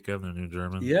over the weekend. Their new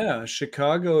German. Yeah,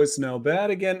 Chicago is now bad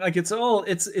again. Like it's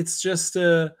just.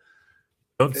 Don't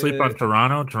sleep on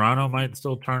Toronto. Toronto might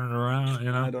still turn it around.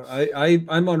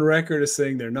 I'm on record as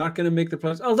saying they're not going to make the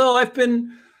playoffs. Although I've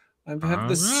had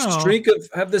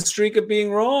this streak of being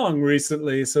wrong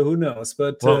recently. So who knows?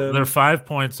 But they're 5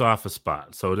 points off a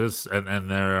spot. So it is,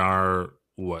 and there are.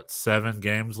 7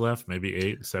 games left, maybe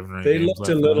 8, 7 or 8 they games looked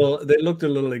left. They looked a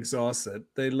little exhausted.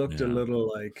 They looked a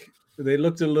little like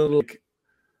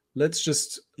let's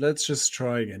just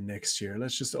try again next year.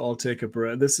 Let's just all take a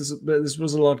breath. This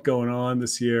was a lot going on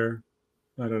this year.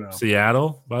 I don't know.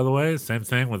 Seattle, by the way, same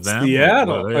thing with them.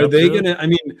 Seattle, are they gonna? I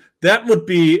mean, that would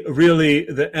be really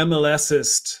the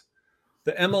MLSist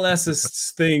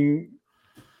thing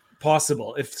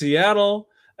possible if Seattle,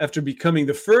 after becoming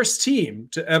the first team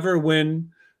to ever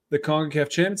win the CONCACAF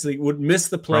Champions League, would miss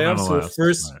the playoffs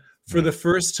for the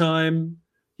first time.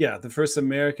 Yeah, the first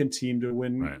American team to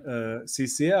win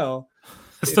CCL.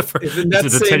 It's the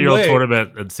 10-year-old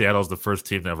tournament, and Seattle's the first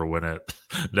team to ever win it.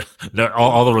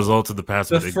 all the results in the past.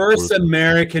 The first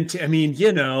American team. I mean,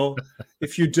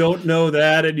 if you don't know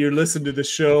that and you listen to the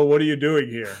show, what are you doing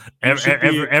here?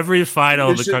 Every final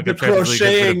of the CONCACAF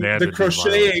Champions League. The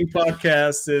crocheting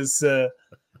podcast is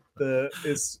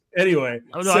anyway.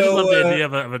 I love the idea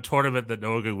of a tournament that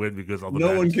no one can win because all the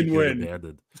no one can win.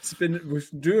 Abandoned. We've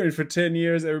been doing it for 10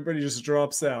 years. Everybody just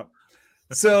drops out.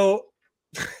 So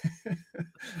anyway,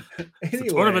 it's a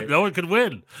tournament no one can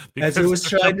win. As I was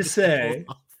trying to say,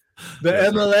 the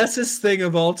MLS's thing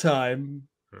of all time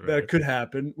that could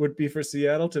happen would be for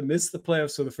Seattle to miss the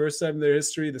playoffs for the first time in their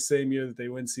history, the same year that they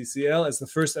win CCL as the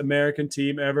first American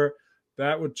team ever.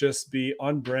 That would just be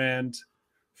on brand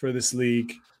for this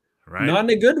league. Right. Not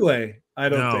in a good way, I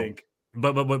don't think.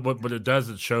 But it does,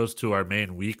 it shows to our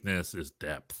main weakness is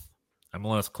depth.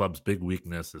 MLS club's big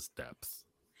weakness is depth.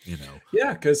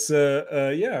 Yeah, because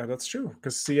that's true.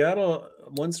 Because Seattle,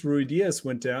 once Rui Diaz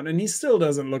went down, and he still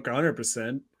doesn't look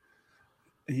 100%.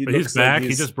 he's back.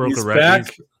 He just broke a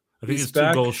record. I think he's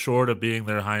 2 goals short of being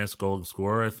their highest goal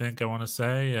scorer, I think I want to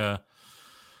say.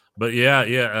 But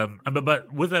yeah.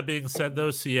 But with that being said,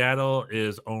 though, Seattle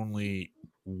is only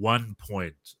 1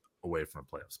 point away from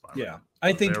a playoff spot. Yeah,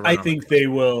 I think they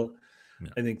will. Yeah.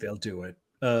 I think they'll do it.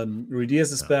 Rui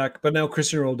Diaz is back, but now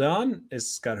Christian Roldan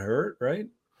got hurt, right?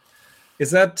 Is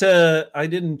that I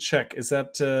didn't check. Is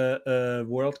that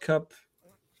World Cup?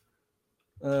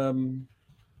 To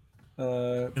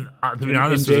be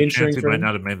honest, there's a chance he might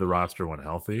not have made the roster when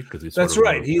healthy because he's. That's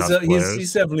right. He's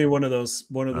definitely one of those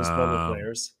bubble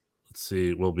players. Let's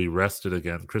see. Will be rested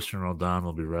again. Christian Roldan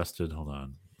will be rested. Hold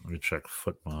on. Let me check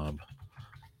FootMob.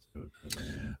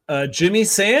 Jimmy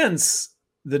Sands.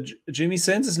 Jimmy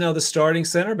Sands is now the starting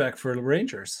center back for the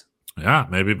Rangers. Yeah,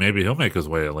 maybe he'll make his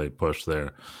way a late push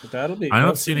there. But that'll be. I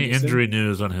don't see any injury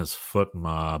news on his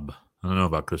FootMob. I don't know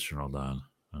about Christian Roldan.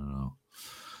 I don't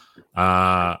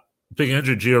know. Big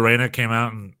injury. Gio Reyna came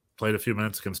out and played a few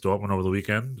minutes against Dortmund over the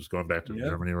weekend. Just going back to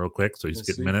Germany real quick, so he's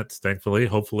getting minutes. Thankfully,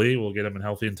 hopefully, we'll get him in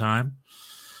healthy in time.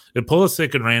 If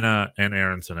Pulisic and Reyna and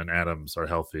Aronson and Adams are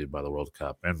healthy by the World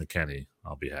Cup and McKennie,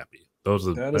 I'll be happy. That's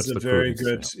a very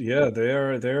good. Yeah,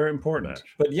 they're important.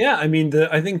 But yeah, I mean,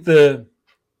 I think the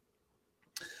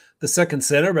second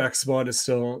center back spot is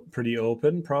still pretty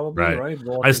open, probably, right?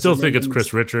 I still think it's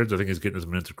Chris Richards. I think he's getting his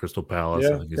minutes at Crystal Palace.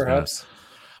 Yeah, I think perhaps.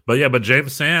 But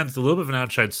James Sands, a little bit of an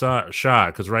outside shot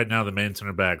because right now the main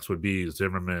center backs would be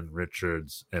Zimmerman,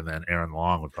 Richards, and then Aaron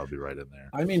Long would probably be right in there.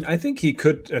 I mean, I think he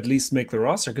could at least make the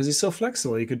roster because he's so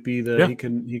flexible. He could be he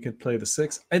could play the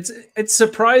 6. It's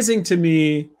surprising to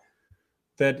me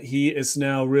that he is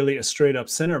now really a straight up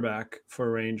center back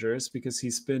for Rangers because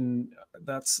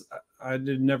I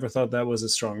never thought that was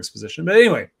his strongest position. But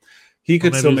anyway, he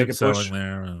could still make a push.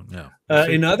 There.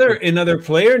 In other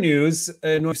player news,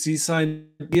 NYC signed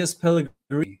Diaz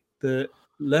Pellegrini, the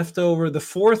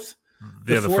fourth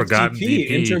forgotten DP.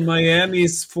 Inter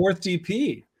Miami's 4th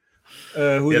DP,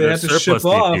 who they had to ship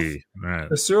off.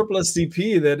 Right. A surplus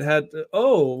DP that had,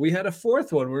 we had a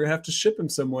 4th one. We're going to have to ship him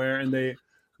somewhere. And they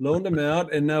loaned him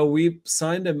out. And now we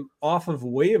signed him off of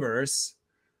waivers.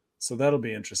 So that'll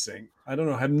be interesting. I don't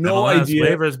know. I have no idea.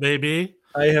 Waivers, baby.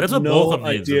 I have no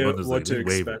idea what to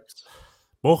expect.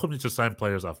 Bochum needs to sign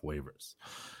players off waivers.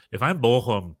 If I'm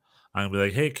Bochum, I'm gonna be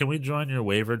like, "Hey, can we join your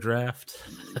waiver draft?"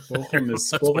 Bochum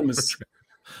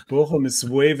is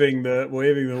waving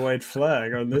the white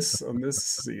flag on this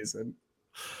season.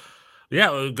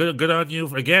 Yeah, good on you.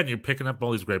 Again, you're picking up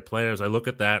all these great players. I look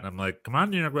at that and I'm like, "Come on,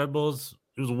 New York Red Bulls."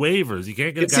 It was waivers. You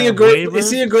can't get. Is he a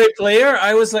great player?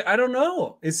 I was like, I don't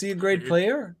know. Is he a great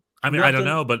player? I mean, I don't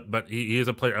know, but he is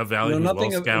a player of value. He's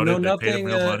well scouted. They paid him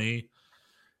real money.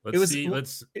 It was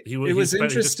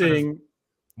interesting.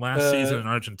 Last season in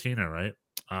Argentina, right?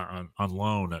 On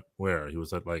loan at where? He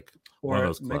was at like one of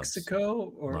those clubs.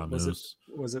 Mexico or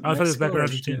was it? I thought he was back in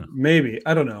Argentina. Maybe,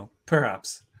 I don't know.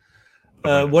 Perhaps.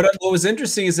 What was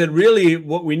interesting is that really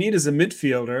what we need is a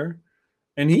midfielder,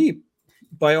 and he,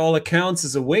 by all accounts,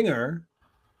 is a winger.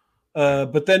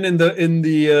 But then in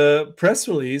the press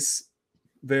release,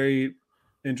 very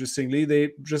interestingly,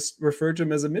 they just referred to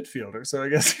him as a midfielder. So I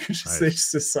guess they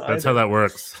just decided. That's how that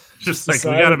works. Just like we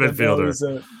got a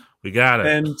midfielder. We got it.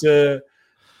 And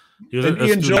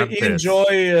Ian Joy and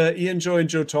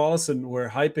Joe Tolleson were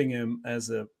hyping him as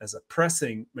a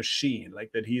pressing machine,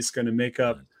 like that he's going to make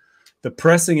up the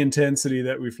pressing intensity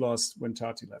that we've lost when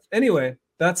Tati left. Anyway,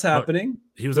 that's happening.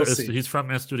 He's from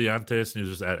Estudiantes, and he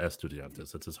was just at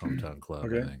Estudiantes. That's his hometown club.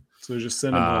 Okay. I think. So just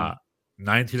send him home.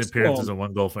 19 appearances and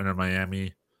 1 goal for Inter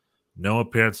Miami. No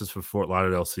appearances for Fort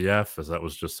Lauderdale CF, as that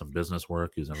was just some business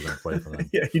work. He's never going to play for them.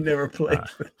 Yeah, he never played.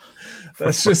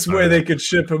 That's just where they could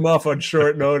ship him off on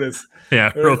short notice.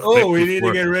 Yeah. We need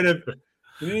to get rid of.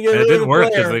 It didn't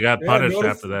work because they got punished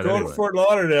after that. Go to Fort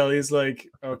Lauderdale. He's like,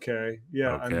 okay,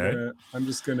 I'm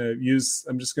just gonna use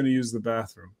the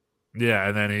bathroom. Yeah,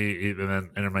 and then then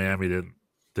Inter Miami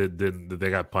they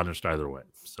got punished either way.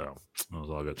 So it was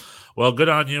all good. Well, good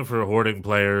on you for hoarding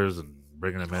players and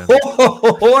bringing them in.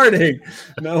 Hoarding?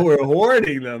 No, we're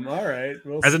hoarding them. All right.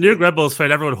 As a New York Red Bulls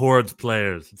fan, everyone hoards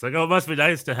players. It's like, it must be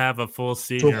nice to have a full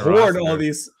senior. To hoard all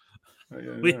these.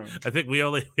 I think we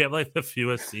have like the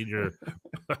fewest senior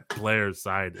players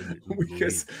signed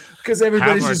because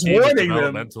everybody's just hoarding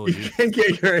them. You can't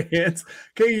get your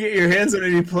hands on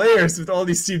any players with all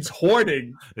these teams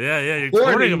hoarding. Yeah, you're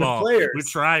hoarding them all. Players. We're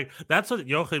trying. That's what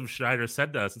Joachim Schneider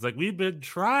said to us. It's like, we've been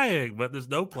trying, but there's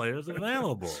no players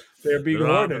available. They're being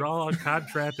hoarded. They're all on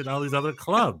contract in all these other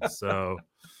clubs. So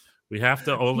We have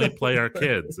to only play our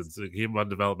kids and to keep them on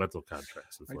developmental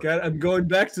contracts. I'm going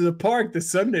back to the park this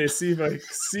Sunday to see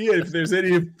if there's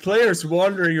any players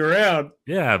wandering around.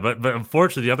 Yeah, but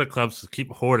unfortunately, the other clubs keep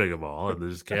hoarding them all, and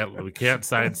we can't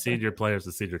sign senior players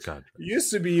to senior contracts. It used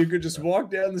to be you could just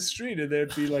walk down the street and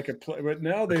there'd be like a play, but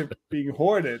now they're being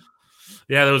hoarded.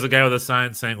 Yeah, there was a guy with a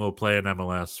sign saying we'll play in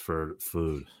MLS for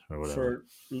food or whatever.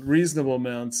 For reasonable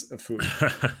amounts of food.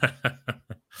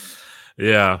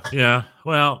 Yeah.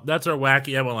 Well, that's our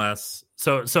wacky MLS.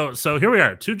 So here we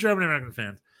are, two German American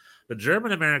fans. The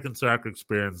German American soccer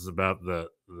experience is about the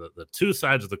two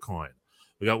sides of the coin.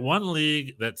 We got one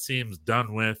league that seems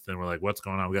done with, and we're like, what's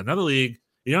going on? We got another league.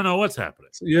 You don't know what's happening.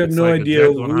 So you have no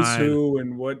idea who's who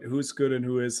and who's good and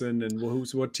who isn't, and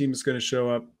what team is going to show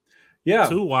up. Yeah,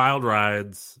 two wild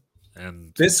rides.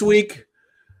 And this week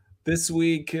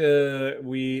we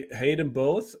hate them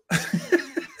both.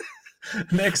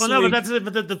 Next week. But that's it.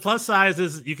 But the plus size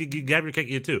is you can grab your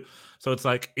cake too. So it's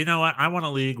like, you know what? I want a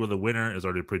league where the winner is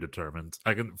already predetermined.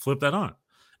 I can flip that on.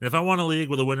 And if I want a league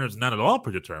where the winner is not at all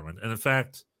predetermined, and in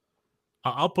fact,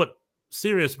 I'll put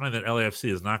serious money that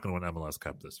LAFC is not going to win MLS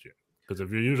Cup this year. Because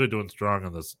if you're usually doing strong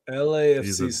in this,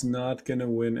 LAFC is not going to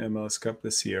win MLS Cup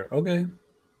this year. Okay.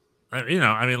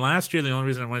 Last year the only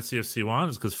reason NYCFC won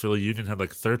is because Philly Union had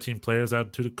like 13 players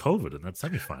out due to COVID in that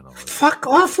semifinal. Fuck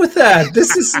off with that.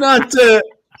 This is not.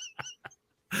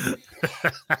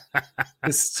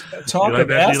 This talk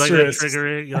of asterisks.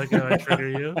 You like how I trigger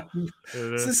you?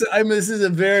 This is a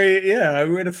very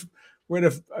I'm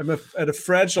at a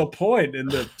fragile point in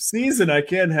the season. I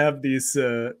can't have these.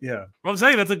 Well, I'm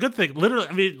saying that's a good thing.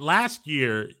 Literally, last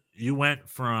year you went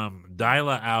from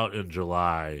Dyla out in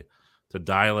July to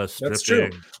Dyla stripping. That's true.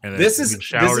 And then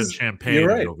showered in champagne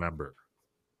in November.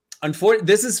 Unfortunately,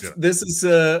 this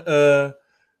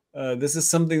is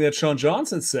something that Sean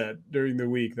Johnson said during the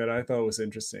week that I thought was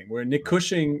interesting, where Nick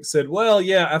Cushing said, well,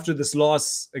 yeah, after this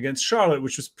loss against Charlotte,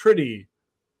 which was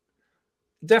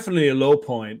definitely a low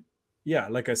point. Yeah,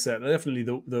 like I said, definitely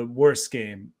the worst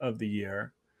game of the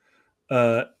year.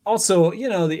 Also,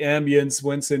 the ambience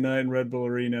Wednesday night in Red Bull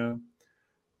Arena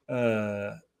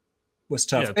was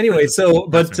tough. Yeah, anyway, so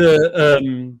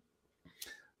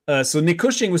Nick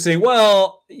Cushing was saying,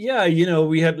 well, yeah,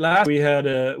 we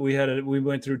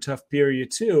went through a tough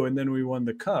period too, and then we won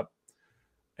the cup.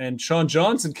 And Sean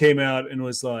Johnson came out and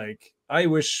was like, I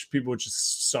wish people would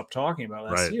just stop talking about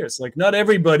last year. It's like not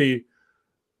everybody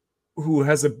who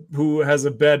has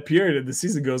a bad period of the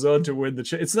season goes on to win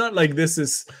the it's not like this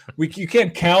is you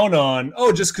can't count on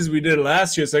just because we did it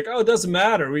last year. It's like, it doesn't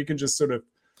matter. We can just sort of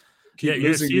keep your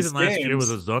losing season these last games. year was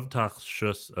a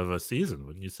Sonntagsschuss of a season,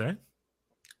 wouldn't you say?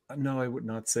 No, I would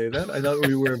not say that. I thought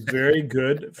we were very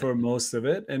good for most of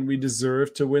it, and we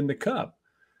deserved to win the cup.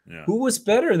 Yeah. Who was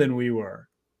better than we were?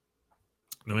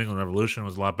 New England Revolution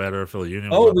was a lot better. Philly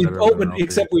Union was but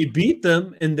except we beat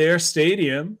them in their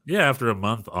stadium. Yeah, after a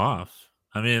month off.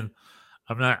 I'm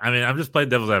just playing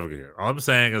devil's advocate here. All I'm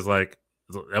saying is like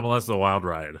MLS is a wild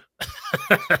ride.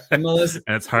 MLS,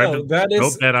 and it's hard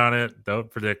don't bet on it, don't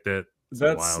predict it.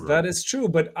 That is true,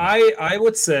 but I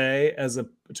would say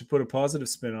to put a positive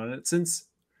spin on it, since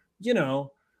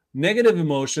negative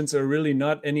emotions are really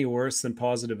not any worse than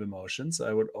positive emotions.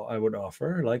 I would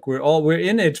offer, like we're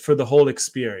in it for the whole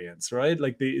experience, right?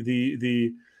 Like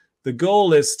the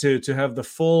goal is to have the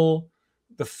full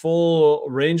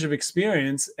range of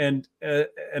experience, and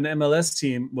an MLS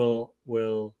team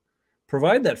will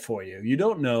provide that for you. You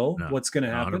don't know what's going to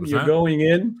happen.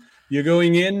 100%. You're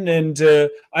going in, and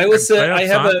I would say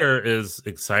soccer is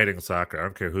exciting soccer. I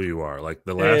don't care who you are. Like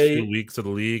the last few weeks of the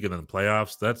league and then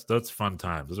playoffs, that's fun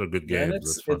times. Those are good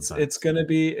games. It's going to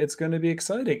be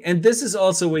exciting, and this is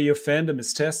also where your fandom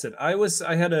is tested.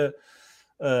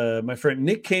 My friend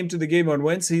Nick came to the game on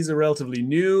Wednesday. He's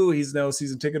he's now a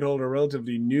season ticket holder, a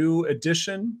relatively new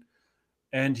addition.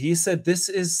 And he said, this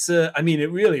is,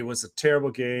 it really was a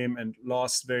terrible game and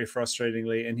lost very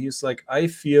frustratingly. And he's like, I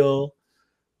feel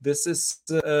this is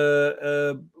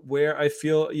where I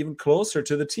feel even closer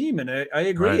to the team. And I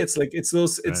agree. Right. It's like, it's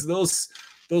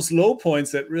those low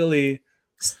points that really,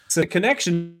 it's a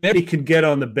connection. Maybe can get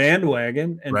on the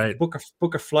bandwagon and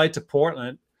book a flight to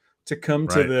Portland to come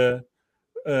to the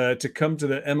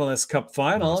MLS Cup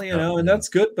final, and that's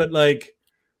good. But like,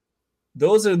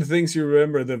 those are the things you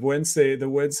remember. The Wednesday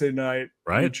night,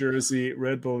 New Jersey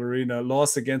Red Bull Arena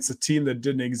loss against a team that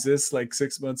didn't exist like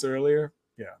 6 months earlier.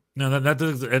 Yeah. No, that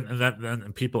does,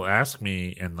 and people ask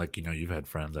me, and like you've had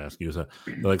friends ask you, so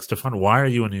they're like, Stefan, why are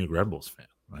you a New York Red Bulls fan?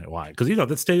 Right? Why? Because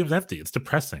the stadium's empty. It's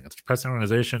depressing. It's a depressing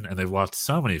organization, and they've lost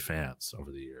so many fans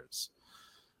over the years,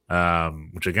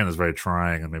 which again is very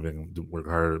trying, and maybe I can work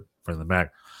harder to bring them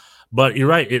back. But you're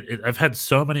right. I've had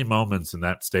so many moments in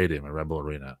that stadium at Rebel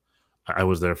Arena. I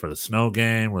was there for the snow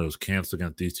game where it was canceled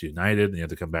against DC United, and you had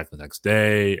to come back the next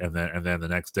day, and then the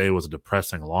next day was a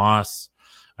depressing loss.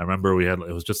 I remember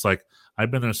it was just like, I've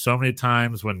been there so many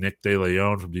times when Nick De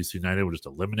Leon from DC United would just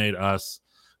eliminate us.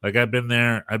 Like I've been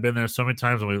there so many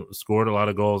times when we scored a lot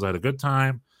of goals. I had a good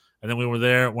time. And then we were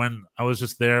there when I was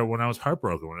just there when I was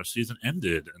heartbroken, when our season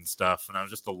ended and stuff. And I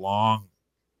was just a long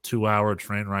 2-hour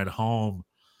train ride home.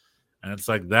 And it's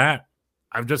like that.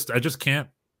 I just can't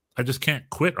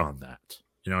quit on that.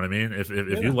 You know what I mean? If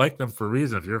you like them for a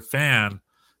reason, if you're a fan,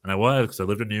 and I was, because I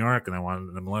lived in New York and I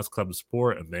wanted an MLS club to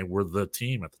support, and they were the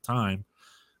team at the time,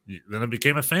 then I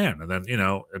became a fan. And then,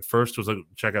 at first it was like,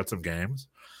 check out some games.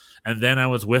 And then I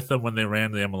was with them when they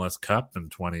ran the MLS Cup in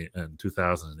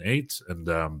 2008. And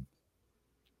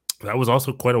that was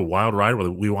also quite a wild ride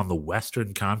where we won the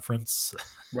Western Conference.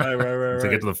 Right. to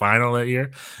get to the final that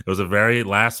year. It was a very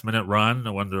last-minute run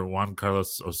under Juan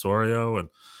Carlos Osorio. And,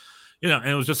 and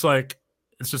it was just like,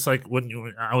 it's just like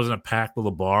when I was in a packed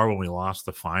little bar when we lost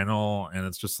the final, and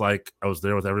it's just like I was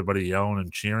there with everybody yelling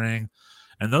and cheering.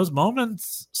 And those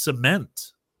moments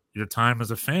cement your time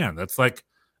as a fan. That's like,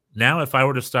 now if I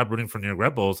were to stop rooting for New York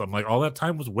Red Bulls, I'm like, all that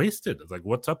time was wasted. It's like,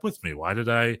 what's up with me? Why did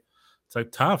I? It's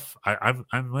like tough. I'm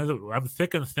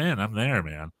thick and thin. I'm there,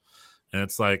 man. And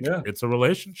it's like, It's a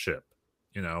relationship.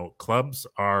 Clubs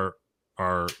are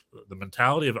the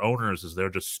mentality of owners is they're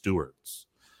just stewards,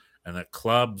 and that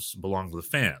clubs belong to the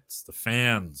fans. The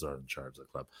fans are in charge of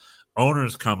the club.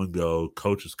 Owners come and go,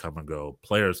 coaches come and go,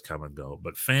 players come and go,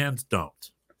 but fans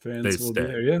don't. Fans they will stay. be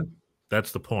there, yeah.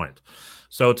 That's the point.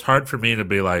 So it's hard for me to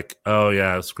be like, oh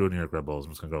yeah, screw New York Red Bulls.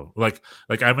 I'm just gonna go. Like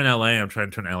I'm in LA. I'm trying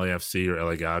to turn LAFC or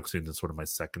LA Galaxy into sort of my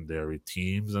secondary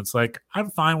teams. And it's like I'm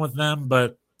fine with them,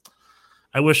 but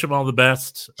I wish them all the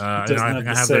best. I think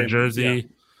I have their jersey,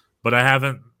 but I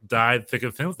haven't died thick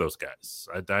and thin with those guys.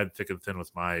 I died thick and thin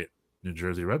with my New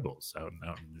Jersey Red Bulls out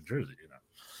in New Jersey.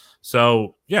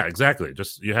 So yeah, exactly.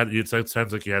 Just it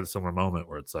sounds like you had a similar moment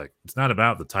where it's like, it's not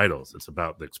about the titles. It's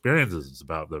about the experiences. It's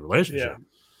about the relationship. Yeah.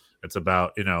 It's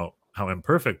about, how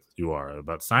imperfect you are,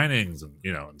 about signings and,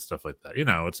 and stuff like that.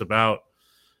 It's about,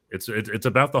 it's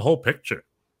about the whole picture,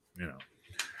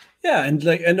 Yeah. And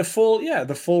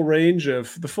the full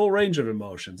range of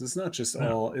emotions. It's not just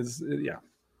all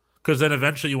Because then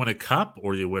eventually you win a cup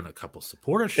or you win a couple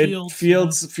supporter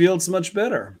shields. It feels much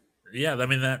better. Yeah, I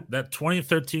mean, that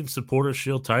 2013 Supporter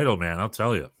Shield title, man, I'll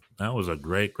tell you, that was a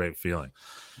great, great feeling.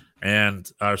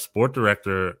 And our sport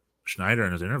director, Schneider,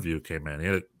 in his interview came in. He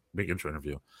had a big intro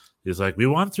interview. He's like, we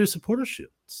won 3 Supporter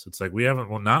Shields. It's like, we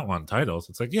haven't not won titles.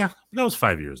 It's like, yeah, that was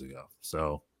 5 years ago.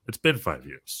 So it's been 5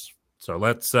 years. So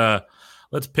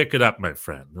let's pick it up, my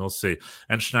friend. We'll see.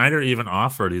 And Schneider even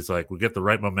offered, he's like, we get the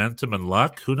right momentum and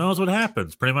luck. Who knows what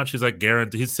happens? Pretty much he's like,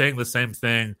 guaranteed. He's saying the same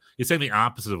thing. He's saying the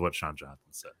opposite of what Sean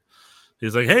Johnson said.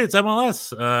 He's like, hey, it's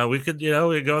MLS. We could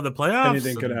go in the playoffs.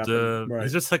 Anything could happen. Right.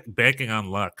 He's just like banking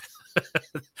on luck.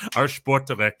 Our sport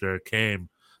director came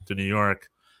to New York,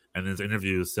 and his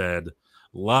interview said,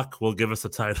 luck will give us a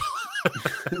title.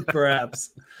 Perhaps.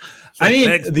 I mean,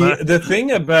 the thing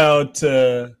about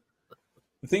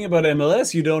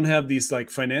MLS, you don't have these like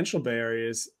financial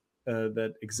barriers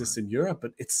that exist in Europe,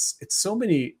 but it's so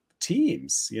many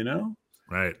teams,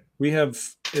 Right.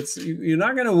 You're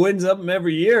not going to win something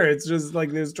every year. It's just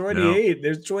like there's 28. No.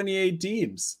 There's 28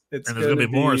 teams. And there's going to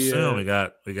be more soon. We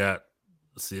got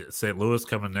St. Louis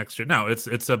coming next year. No,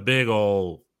 it's a big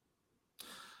old.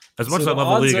 As much as I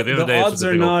love the league, at the end of the day, it's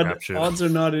a big old crapshoot.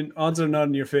 Odds are not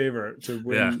in your favor to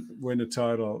win a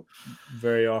title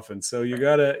very often. So you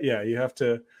have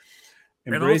to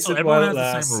embrace it while it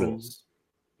lasts. The same rules.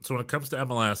 So when it comes to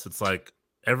MLS, it's like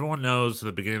everyone knows at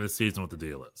the beginning of the season what the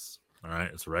deal is. All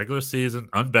right, it's a regular season,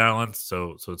 unbalanced,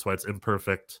 so that's why it's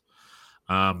imperfect.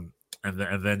 And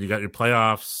then you got your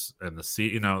playoffs and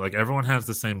like everyone has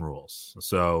the same rules.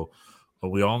 So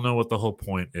we all know what the whole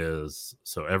point is.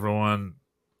 So everyone,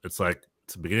 it's like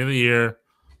it's the beginning of the year,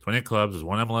 28 clubs, there's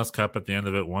one MLS Cup at the end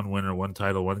of it, one winner, one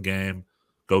title, one game,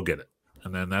 go get it.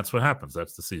 And then that's what happens.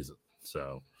 That's the season.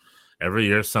 So every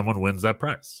year someone wins that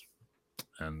prize.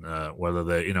 And whether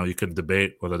they, you can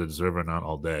debate whether they deserve it or not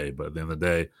all day, but at the end of the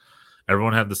day,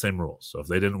 everyone had the same rules. So if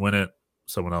they didn't win it,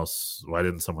 why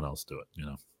didn't someone else do it?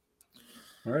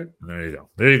 All right. And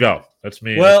there you go. That's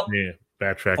me. Well, that's me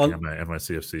backtracking on my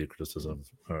NYCFC criticism.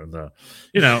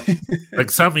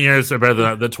 Like some years are better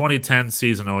than the 2010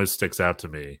 season always sticks out to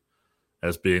me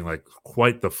as being like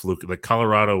quite the fluke. Like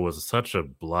Colorado was such a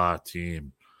blah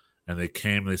team, and they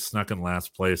snuck in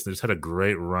last place. They just had a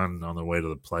great run on the way to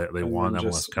the play. They won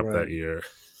MLS Cup that year.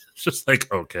 It's just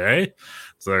like, okay.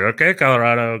 It's like, okay,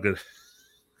 Colorado, good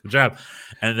job.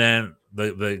 And then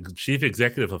the chief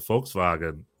executive of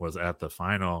Volkswagen was at the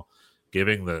final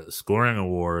giving the scoring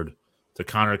award to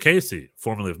Connor Casey,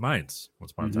 formerly of Mainz,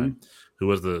 once upon a time, who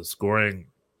was the scoring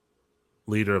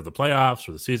leader of the playoffs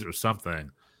or the season or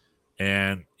something.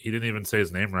 And he didn't even say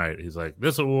his name right. He's like,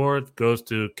 this award goes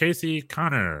to Casey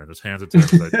Connor, and just hands it to him.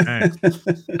 He's like, thanks.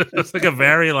 It's like a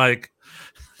very like,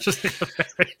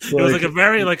 it was like a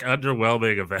very like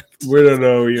underwhelming event. We don't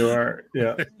know who you are.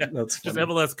 Yeah, that's just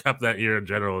funny. MLS Cup that year in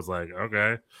general was like,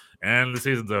 okay, and the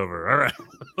season's over. All right,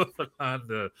 moving on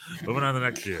to the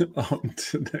next year. On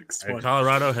to the next one.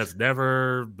 Colorado has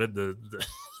never been the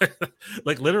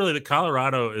like literally the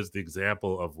Colorado is the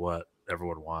example of what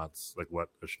everyone wants, like what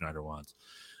Schneider wants.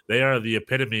 They are the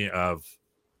epitome of,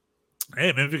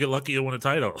 hey, maybe if you get lucky, you'll win a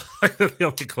title. The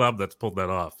only club that's pulled that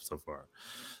off so far.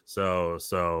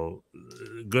 So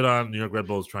good on New York Red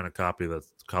Bulls trying to copy the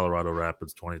Colorado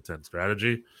Rapids 2010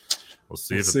 strategy. We'll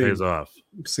see if it pays off.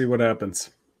 See what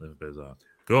happens. See if it pays off.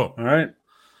 Cool. All right.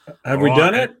 Have we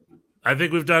done it? I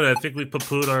think we've done it. I think we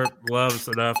poo-pooed our loves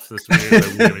enough this week. And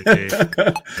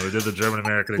we did the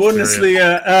German-American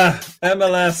Bundesliga,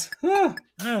 MLS.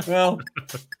 Well,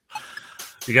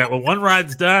 you got one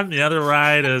ride's done, the other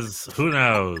ride is who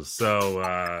knows.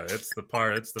 So it's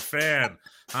the fan.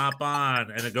 Hop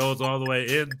on, and it goes all the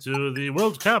way into the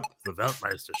World Cup, the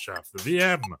Weltmeisterschaft, the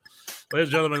VM. Ladies and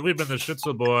gentlemen, we've been the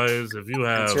Schnitzel Boys. If you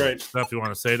have stuff you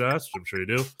want to say to us, which I'm sure you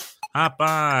do, hop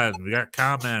on. We got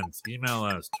comments. Email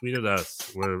us. Tweet at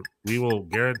us. We will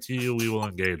guarantee you we will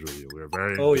engage with you. We're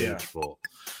very engageful.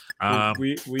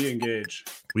 We engage.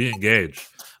 We engage.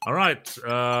 All right.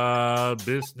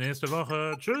 Bis nächste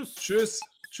Woche. Tschüss.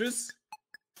 Tschüss.